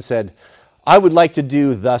to me and said, I would like to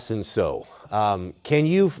do thus and so. Can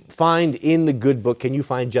you find in the good book, can you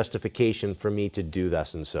find justification for me to do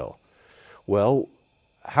thus and so? Well,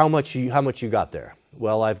 how much you got there?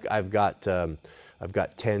 Well, I've got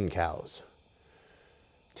 10 cows.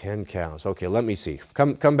 10 cows. Okay, let me see.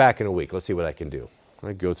 Come back in a week. Let's see what I can do.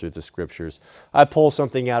 I go through the scriptures. I pull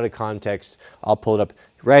something out of context. I'll pull it up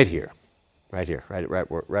right here, right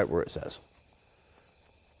where it says.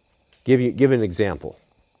 Give an example.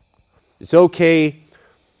 It's okay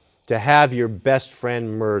to have your best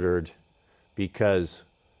friend murdered because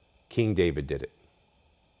King David did it.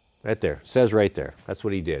 Right there. It says right there. That's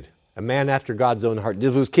what he did. A man after God's own heart.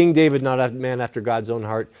 This was King David, not a man after God's own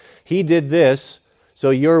heart. He did this,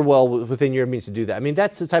 so you're well within your means to do that. I mean,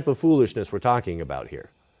 that's the type of foolishness we're talking about here.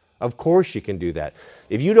 Of course you can do that.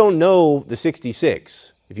 If you don't know the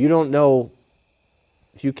 66, if you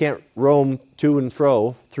can't roam to and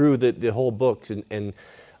fro through the whole books and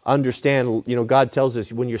understand, God tells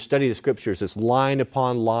us when you study the scriptures, it's line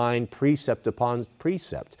upon line, precept upon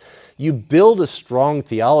precept. You build a strong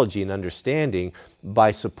theology and understanding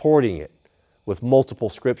by supporting it with multiple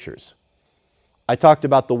scriptures. I talked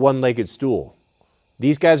about the one-legged stool.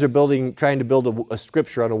 These guys are trying to build a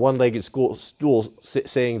scripture on a one-legged stool,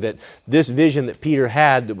 saying that this vision that Peter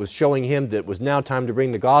had that was showing him that it was now time to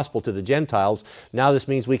bring the gospel to the Gentiles, now this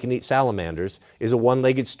means we can eat salamanders, is a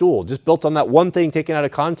one-legged stool. Just built on that one thing taken out of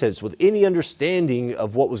context with any understanding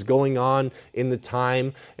of what was going on in the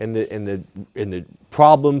time and the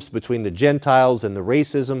problems between the Gentiles and the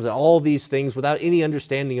racisms and all these things without any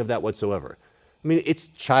understanding of that whatsoever. I mean, it's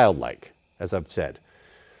childlike, as I've said.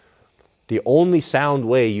 The only sound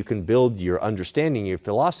way you can build your understanding, your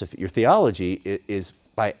philosophy, your theology is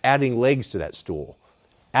by adding legs to that stool.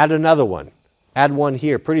 Add another one. Add one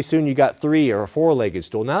here. Pretty soon you got 3 or a 4-legged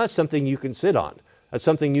stool. Now that's something you can sit on. That's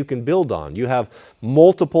something you can build on. You have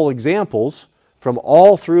multiple examples from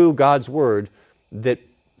all through God's Word that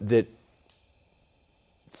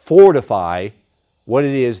fortify what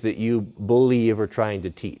it is that you believe or trying to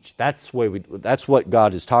teach. That's what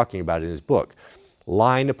God is talking about in His book.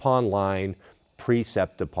 Line upon line,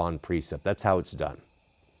 precept upon precept. That's how it's done.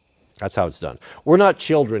 That's how it's done. We're not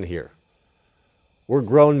children here. We're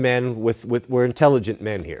grown men we're intelligent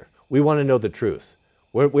men here. We want to know the truth.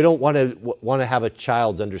 We don't want to have a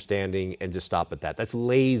child's understanding and just stop at that. That's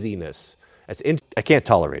laziness. I can't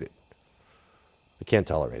tolerate it. I can't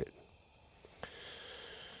tolerate it.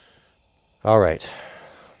 All right.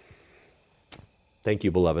 Thank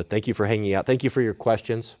you, beloved. Thank you for hanging out. Thank you for your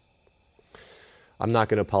questions. I'm not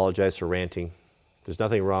going to apologize for ranting. There's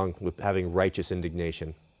nothing wrong with having righteous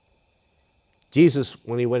indignation. Jesus,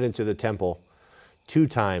 when he went into the temple, 2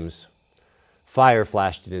 times fire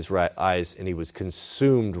flashed in his eyes and he was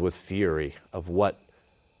consumed with fury of what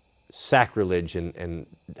sacrilege and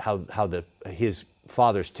how his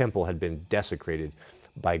Father's temple had been desecrated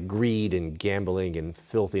by greed and gambling and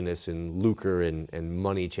filthiness and lucre and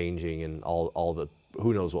money changing and all the,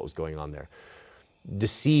 who knows what was going on there.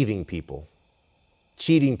 Deceiving people.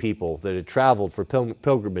 Cheating people that had traveled for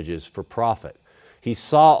pilgrimages for profit. He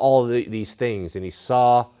saw all these things, and he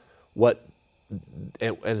saw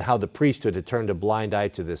and how the priesthood had turned a blind eye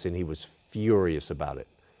to this, and he was furious about it.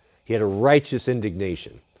 He had a righteous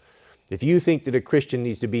indignation. If you think that a Christian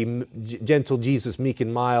needs to be gentle Jesus, meek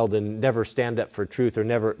and mild, and never stand up for truth or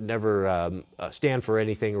never stand for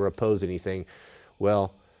anything or oppose anything,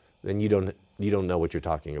 well, then you don't know what you're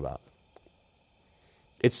talking about.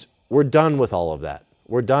 We're done with all of that.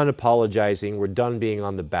 We're done apologizing. We're done being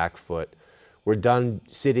on the back foot. We're done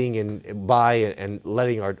sitting and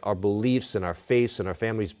letting our beliefs and our faiths and our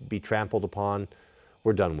families be trampled upon.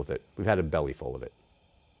 We're done with it. We've had a belly full of it.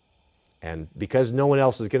 And because no one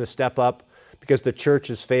else is going to step up, because the church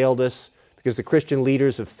has failed us, because the Christian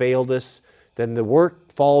leaders have failed us, then the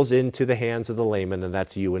work falls into the hands of the layman, and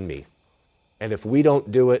that's you and me. And if we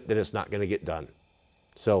don't do it, then it's not going to get done.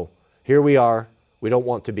 So here we are. We don't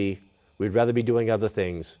want to be. We'd rather be doing other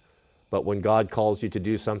things. But when God calls you to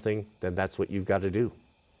do something, then that's what you've got to do.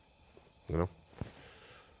 You know?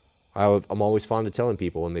 I'm always fond of telling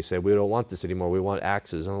people when they say, we don't want this anymore, we want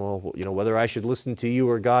axes. Oh, well, you know, whether I should listen to you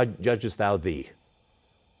or God, judgest thou thee.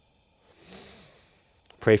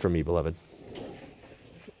 Pray for me, beloved.